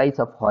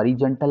comprise of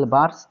horizontal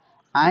bars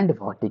and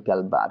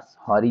vertical bars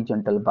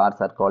horizontal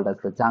bars are called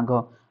as the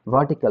jangha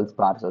vertical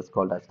bars are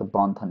called as the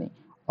bandhani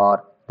or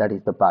that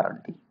is the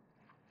paranti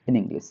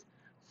in english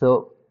so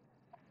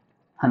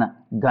है ना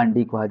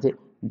गांडी कहुए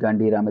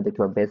गांडी आम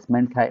देखा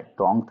basement थाए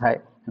trunk थाए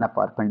ना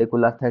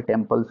perpendicular थाए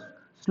temple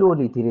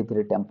slowly धीरे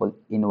धीरे temple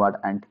inward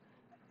and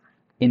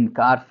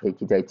इनकार्फ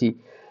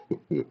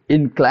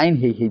incline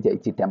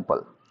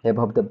temple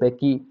above the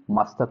Beki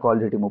मस्तक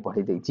ऑलरेडी मु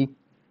पढ़ी देछि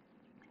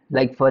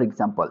लाइक फॉर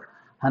एग्जांपल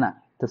है ना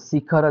तो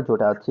शिखर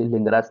जोटा अच्छी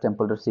लिंगराज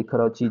टेम्पल शिखर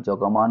अच्छी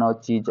जगमोहन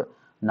अच्छी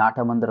नाट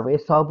मंदिर ये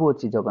सब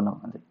अच्छी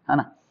जगन्नाथ मंदिर है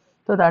ना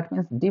तो that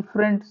means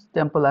different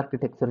temple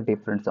architecture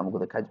different हमको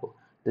देखा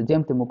तो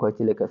जमती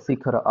मुझे कही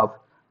शिखर of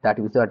that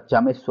is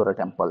Jameshwar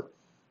temple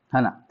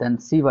है ना then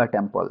Shiva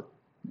temple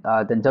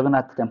then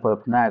Jagannath temple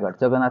of Nayagarh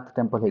Jagannath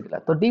temple होगा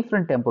तो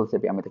डिफरेंट टेम्पल से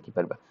भी आम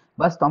देखिपर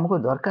बस तुमको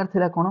दरकार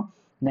थी कौन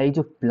ना ये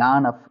जो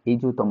प्लान ऑफ ये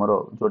जो तुम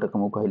जोटा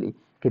मुझे कहली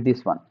कि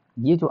दिस वन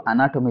ये जो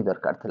एनाटॉमी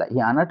दरकार था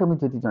ये एनाटॉमी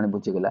जब जन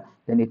बुझीगला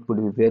then it would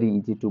be very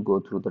easy to go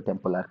through the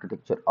temple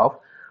architecture of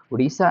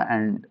Odisha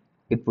and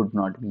it would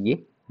not be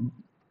a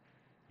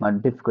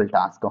difficult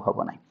task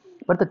हम ना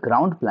बट द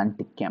ग्राउंड प्लान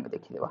टिके आम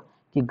देखीदेवा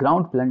कि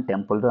ग्राउंड प्लान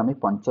टेम्पल आम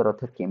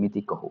पंचरथ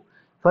केमिति कहू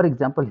for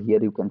example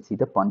here you can see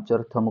the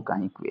Pancha Ratha मु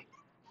कहीं कहे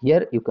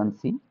हियर यू कैन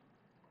सी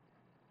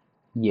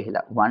ये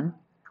है 1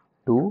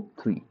 2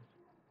 3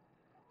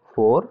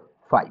 4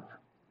 5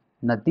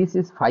 now this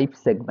is 5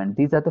 segment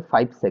these are the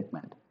 5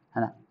 segment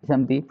है ना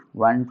सेमती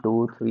 1 2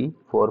 3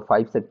 4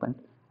 5 segment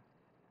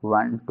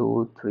 1 2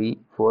 3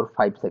 4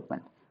 5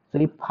 segment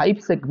so ये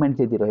 5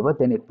 segment जदि रहबो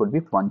then it would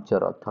be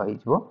Pancha Ratha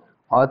हिजबो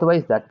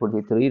otherwise that would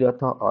be 3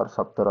 Rath or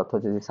सप्तरथ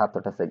जदि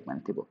 7टा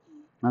segment थिबो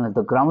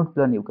the ground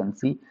plan you can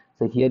see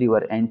so here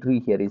your entry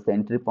here is the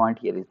entry point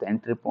here is the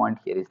entry point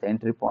here is the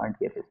entry point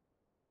here is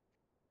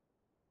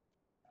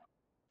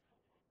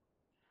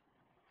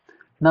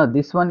now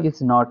this one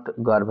is not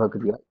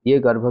गर्भगृह ये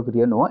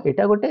गर्भगृह no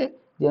एटा गोटे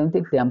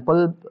जेमति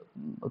temple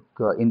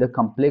in the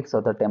complex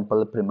of the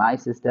temple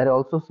premises there are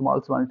also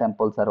small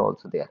temples are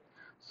also there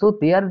so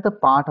they are the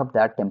part of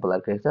that temple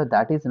architecture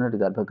that is not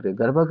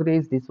गर्भगृह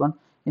is this one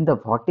in the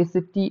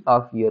vorticity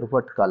of your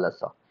what कलश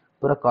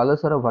पूरा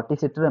कलशर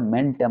vorticity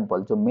main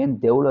temple जो main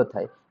देउल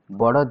थाए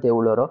बड़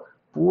देउलर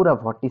पूरा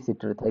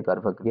vorticity थाए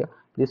गर्भगृह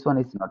this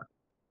one is not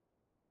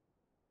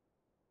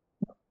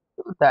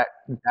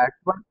So that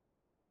one.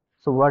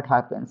 So what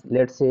happens?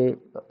 Let's say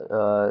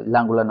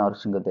Langula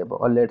Narasimha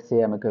or let's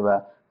say ଆମେ କହିବା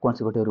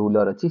କୌଣସି ଗୋଟେ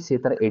ruler ଅଛି ସେ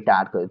ତାର ଏଇଟା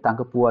add କଲେ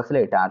ତାଙ୍କ ପୁଅ ଆସିଲେ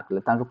ଏଇଟା add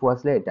କଲେ ତାଙ୍କ ପୁଅ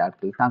ଆସିଲେ ଏଇଟା add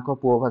କଲେ ତାଙ୍କ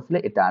ପୁଅ ଆସିଲେ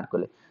ଏଇଟା add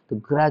କଲେ ତ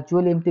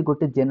gradually ଏମିତି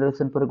ଗୋଟେ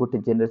generation ପରେ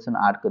ଗୋଟେ generation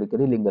add କରି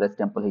କରି ଲିଙ୍ଗରାଜ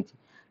temple ହେଇଛି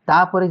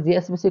ତାପରେ ଯିଏ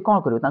ଆସିବେ ସେ କଣ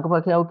କରିବେ ତାଙ୍କ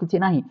ପାଖେ ଆଉ କିଛି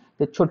ନାହିଁ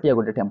ସେ ଛୋଟିଆ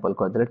ଗୋଟେ temple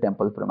କରିଦେଲେ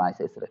temple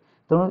premises ରେ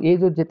ତେଣୁ ଏଇ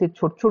ଯୋଉ ଯେତେ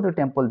ଛୋଟ ଛୋଟ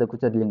temple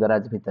ଦେଖୁଛ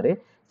ଲିଙ୍ଗରାଜ ଭିତରେ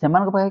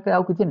ସେମାନଙ୍କ ପାଖେ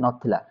ଆଉ କିଛି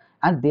ନଥିଲା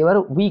and they were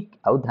weak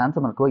ଆଉ ଧ୍ୟାନ ସେ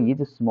ମନେ ये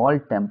जो small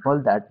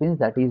temple that means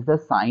that is the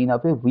sign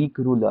of a weak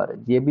ruler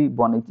जे भी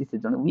बनेची से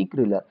जने weak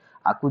ruler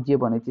आकु जे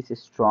बनेची से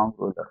strong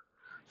ruler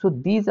so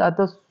these are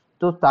the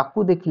तो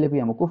ताकू देखिले भी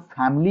हमको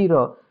फैमिली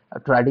रो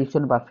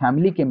ट्रेडिशन बा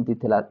फैमिली केमती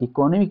थिला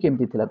इकोनॉमी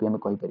केमती थिला भी हम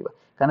कहि परिबा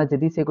काना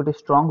जदी से गोटे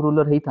स्ट्रांग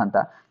रूलर हेई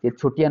थांता ये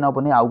छोटिया न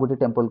बने आउ गोटे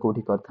टेंपल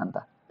कोठी कर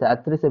थांता त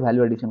आत्रे से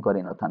वैल्यू एडिशन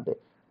करे न थांते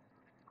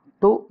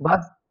तो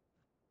बस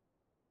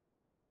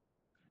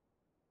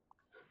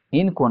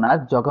in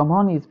Konark,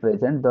 Jagamohan is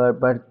present,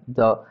 but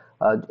the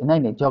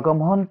नहीं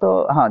जगमोहन तो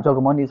हाँ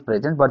Jagmohan is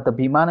present, but the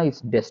Bhimana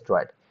is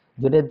destroyed.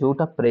 जोटा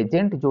जोटा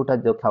प्रेजेंट जोटा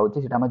देखा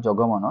होची सेटा हम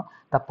जगमोहन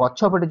ता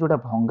पछ पटे जोटा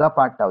भंगा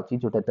पार्ट ता होची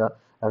जोटा the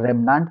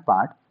रेमनांट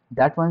part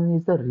that one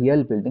is the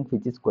real building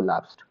which is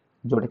collapsed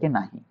जोटा के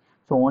नाही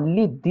so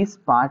only this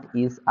part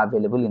is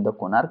available in the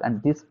Konark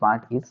and this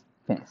part is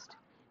finished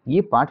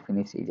ये पार्ट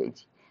फिनिश हो जाइए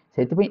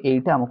से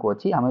यहीटा आमको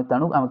अच्छी आम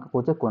तेणु आम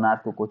कहे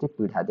कोणार्क को कहे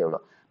पीढ़ा देउल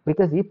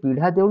बिकज ये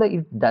पीढ़ा देउल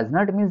it does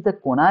not means the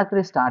Konark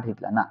रे स्टार्ट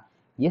होता ना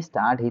ये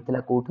स्टार्ट होता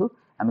कौटू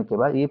आम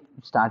कह ये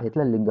स्टार्ट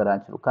होता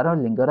लिंगराज रु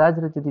कारण लिंगराज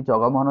रे जदि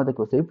जगमोहन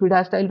देखो से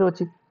पीढ़ा स्टाइल रो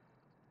अछि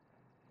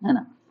है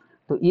ना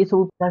तो ये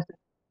सब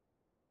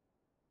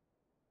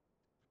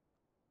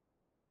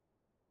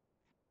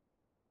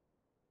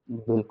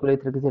बिल्कुल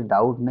एथरे किसी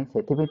डाउट नहीं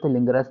सेथिबे तो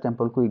लिंगराज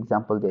टेंपल को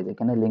एग्जांपल दे दे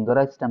कने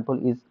Lingaraj temple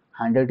is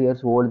 100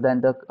 years old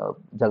then the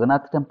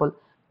Jagannath temple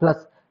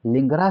plus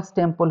Lingaraj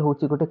temple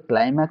होची गोटे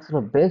क्लाइमैक्स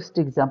रो बेस्ट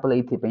एग्जांपल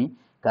एथि पई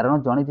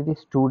कारण जने जदि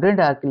स्टूडेंट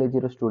आर्कियोलॉजी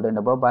रो स्टूडेंट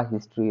हो बा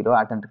history row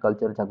art and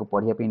culture जाको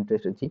पढिया पे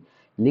इंटरेस्ट अछि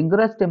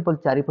लिंगराज टेंपल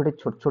चारि पटे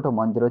छोट छोट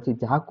मंदिर अछि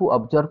जाहाकू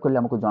ऑब्जर्व करले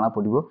हमको जाना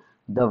पड़िबो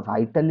the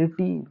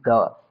Vitality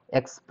the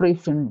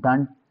expression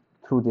done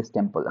through this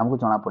temple हमको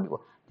जाना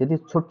पड़िबो जदि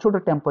छोट छोट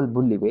टेंपल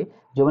बुलिबे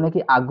जो माने कि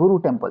आगुरु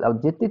टेंपल आ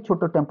जेते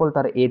छोट टेंपल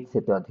तार एज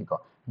सेते अधिक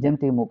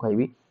जेमति मु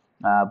कहबी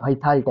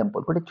भैथाल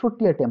टेंपल गोटे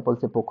छोटिया टेंपल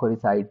से पोखरी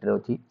साइड रे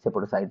अछि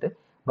सेपट साइड रे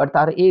बट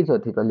तार एज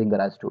अधिक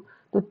लिंगराज टू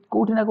तो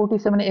कोठी ना कोठी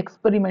से माने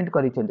एक्सपेरिमेंट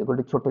करि छथि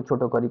गोटे छोट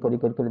छोट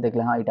करि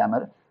देखले हां इटा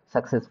हमर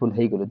सक्सेसफुल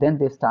हे गेलो then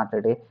they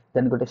started A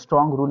then गोटे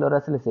स्ट्रांग रूलर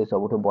असले से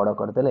सबठो बड़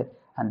कर देले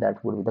and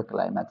that would be the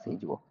climax हे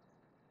जिवो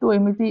तो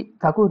एमिति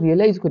ताको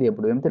रियलाइज करिया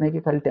पड़ो एमिति नै कि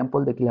खाली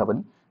टेंपल देखले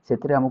हबनी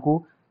सेतरे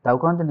हमकु ताऊ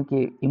कहते कि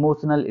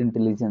इमोशनल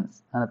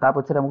इंटेलिजेंस है ता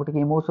पछरे हमको टिके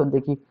इमोशन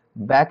देखि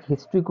बैक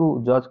हिस्ट्री को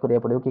जज करिया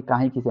पड़ो कि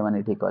काहे कि से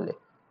माने ठीक कले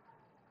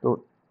तो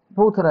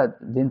बहुत सारा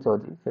जिंस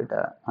अछि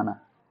सेटा है ना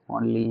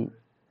ओनली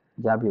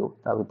जा भी हो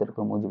ता भीतर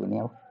को मुझ भी नहीं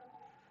हो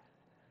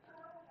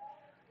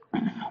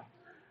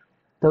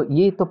तो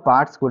ये तो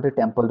पार्ट्स गोटे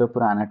टेंपल रो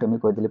पूरा एनाटॉमी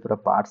कह दिले पूरा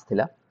पार्ट्स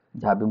थिला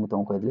जहाँ भी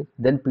मुझे कह दिली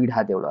देन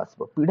पीढ़ा देउल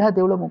आसबो पीढ़ा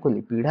देउल मु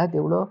कहली पीढ़ा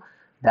देउल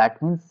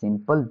दैट मीन्स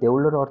सिंपल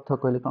देउल रो अर्थ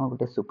कहले कोन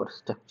गोटे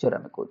सुपरस्ट्रक्चर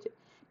हम कहचे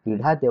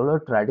पीढ़ा देउल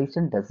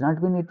tradition does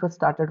not mean it was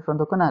started from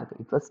the Konark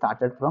it was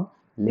started from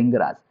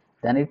Lingaraj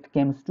then it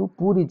Kemps to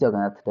पूरी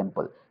जगन्नाथ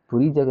टेंपल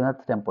पूरी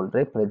जगन्नाथ टेंपल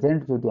रे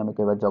प्रेजेंट जो हम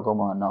कहबा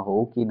जगमोहन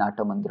हो कि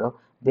नाट मंदिर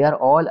they are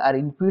all are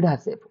in pidha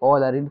shape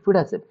all are in pidha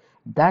shape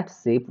that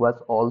shape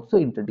was also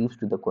introduced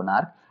to the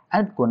konark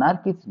and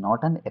konark is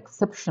not an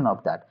exception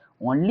of that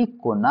only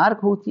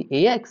konark होची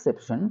ए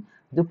exception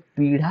जो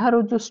पीढ़ा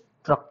रो जो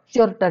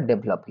structure टा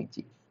develop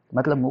हिची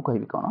मतलब मु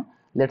कहबी कोन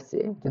let's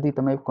say जदी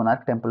तमे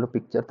कोणार्क टेंपल रो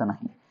पिक्चर त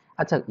नाही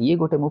अच्छा ये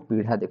गोटे मु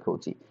पीढ़ा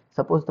देखौची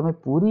सपोज तमे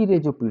पूरी रे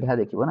जो पीढ़ा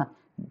देखिबो ना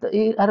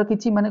ए आरो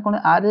किछि माने कोन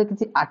आरे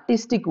किछि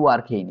आर्टिस्टिक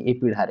वर्क हेनी ए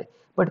पीढ़ा रे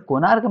बट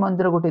कोणार्क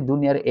मंदिर गोटे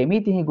दुनिया रे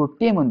एमिति ही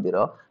गोटे मंदिर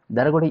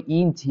दार गोटे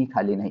इंच ही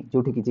खाली नहीं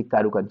जोठी किछि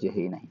कारुकार्य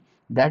हे नहीं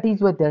that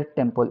is why that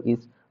temple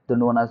is the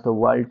known as the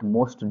world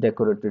most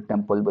decorated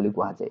temple बोली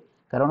कहा जाए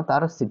कारण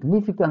तार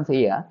सिग्निफिकेंस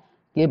एया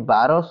के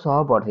 1200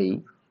 बढ़ई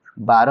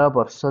 12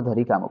 वर्ष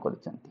धरी काम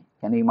करचंती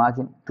can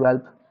imagine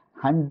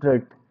 1200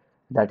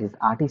 that is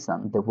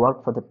artisan they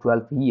work for the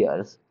 12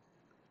 years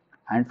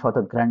and for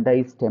the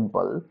grandized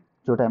temple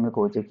जोटा हमें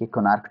कहे कि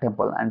Konark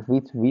temple and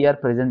which we are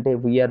present day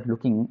we are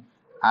looking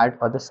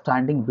at or the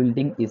standing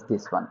building is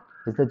this one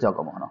is the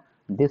Jagamohan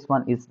this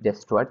one is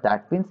destroyed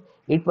that means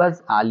it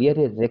was earlier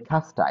a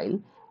Rekha style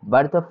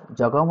but the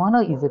Jagamohan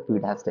is a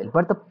Pidha style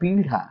but the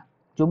Pidha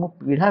जो मु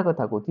पीढ़ा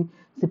कथा कहूची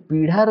से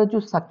पीढ़ार जो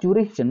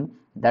saturation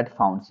that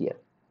founts here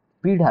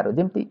पीढ़ार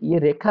जेमती ये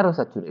रेखार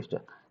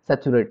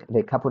saturate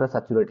रेखा पूरा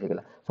saturate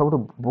हेगला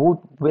सब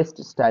बहुत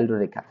बेस्ट स्टाइल रो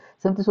रेखा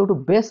सेमती सब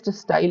बेस्ट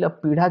स्टाइल ऑफ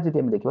पीढ़ा जदि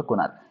हम देखबा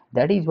कोणार्क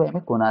दैट इज व्हाई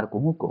हमें कोणार्क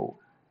को कहू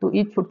तो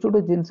ये छोट छोट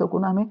जिनस को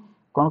ना हमें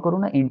कौन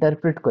करूना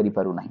इंटरप्रेट करि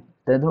पारु नाही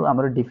तेणु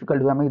आमर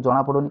डिफिकल्ट आम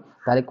जना पड़ुनी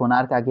ताले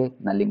कोणार्क आगे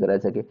ना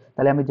लिंगराज आगे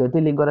ताले आम जदि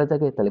लिंगराज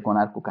आगे ताले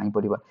कोणार्क को कहीं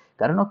पढ़ा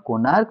कारण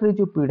कोणार्क रे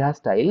जो पीढ़ा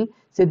स्टाइल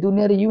से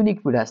दुनिया रे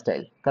यूनिक पीढ़ा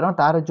स्टाइल कारण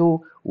तार जो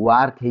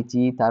वार्क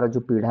हेची तार जो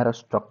पीढ़ार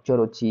स्ट्रक्चर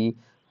अच्छी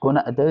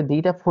कोना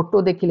दीटा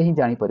फोटो देखिले ही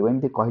जानी परिबो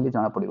एमती कहले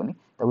जाना पड़िबोनी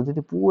ताको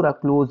जदि पूरा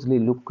closely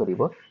look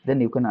करिवो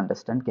then you can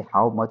understand कि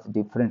how much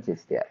difference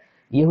is there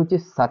ये होची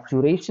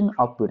सैचुरेशन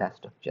ऑफ पीढ़ा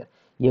स्ट्रक्चर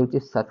ये होची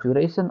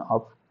saturation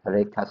of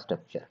Rekha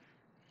structure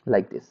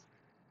like this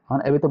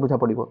हाँ एबे तो बुझा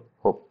पड़िबो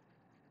होप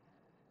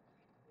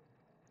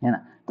है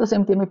ना तो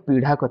सेमती हमें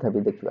पीढ़ा कथा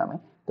भी देखिबा हमें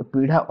तो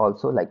पीढ़ा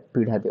आल्सो लाइक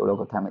पीढ़ा देवल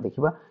कथा हमें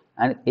देखिबा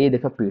एंड ए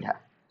देखो पीढ़ा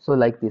so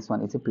like this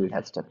one is a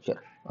पीढ़ा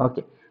स्ट्रक्चर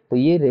ओके तो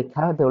ये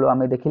रेखा देवल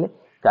हमें देखिले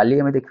काली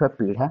हमें देखिबा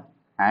पीढ़ा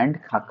एंड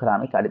खाखरा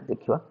हमें काली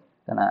देखिबा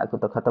तना को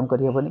तो खत्म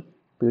करि हेबनी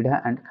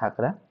पीढ़ा एंड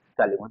खाखरा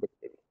काली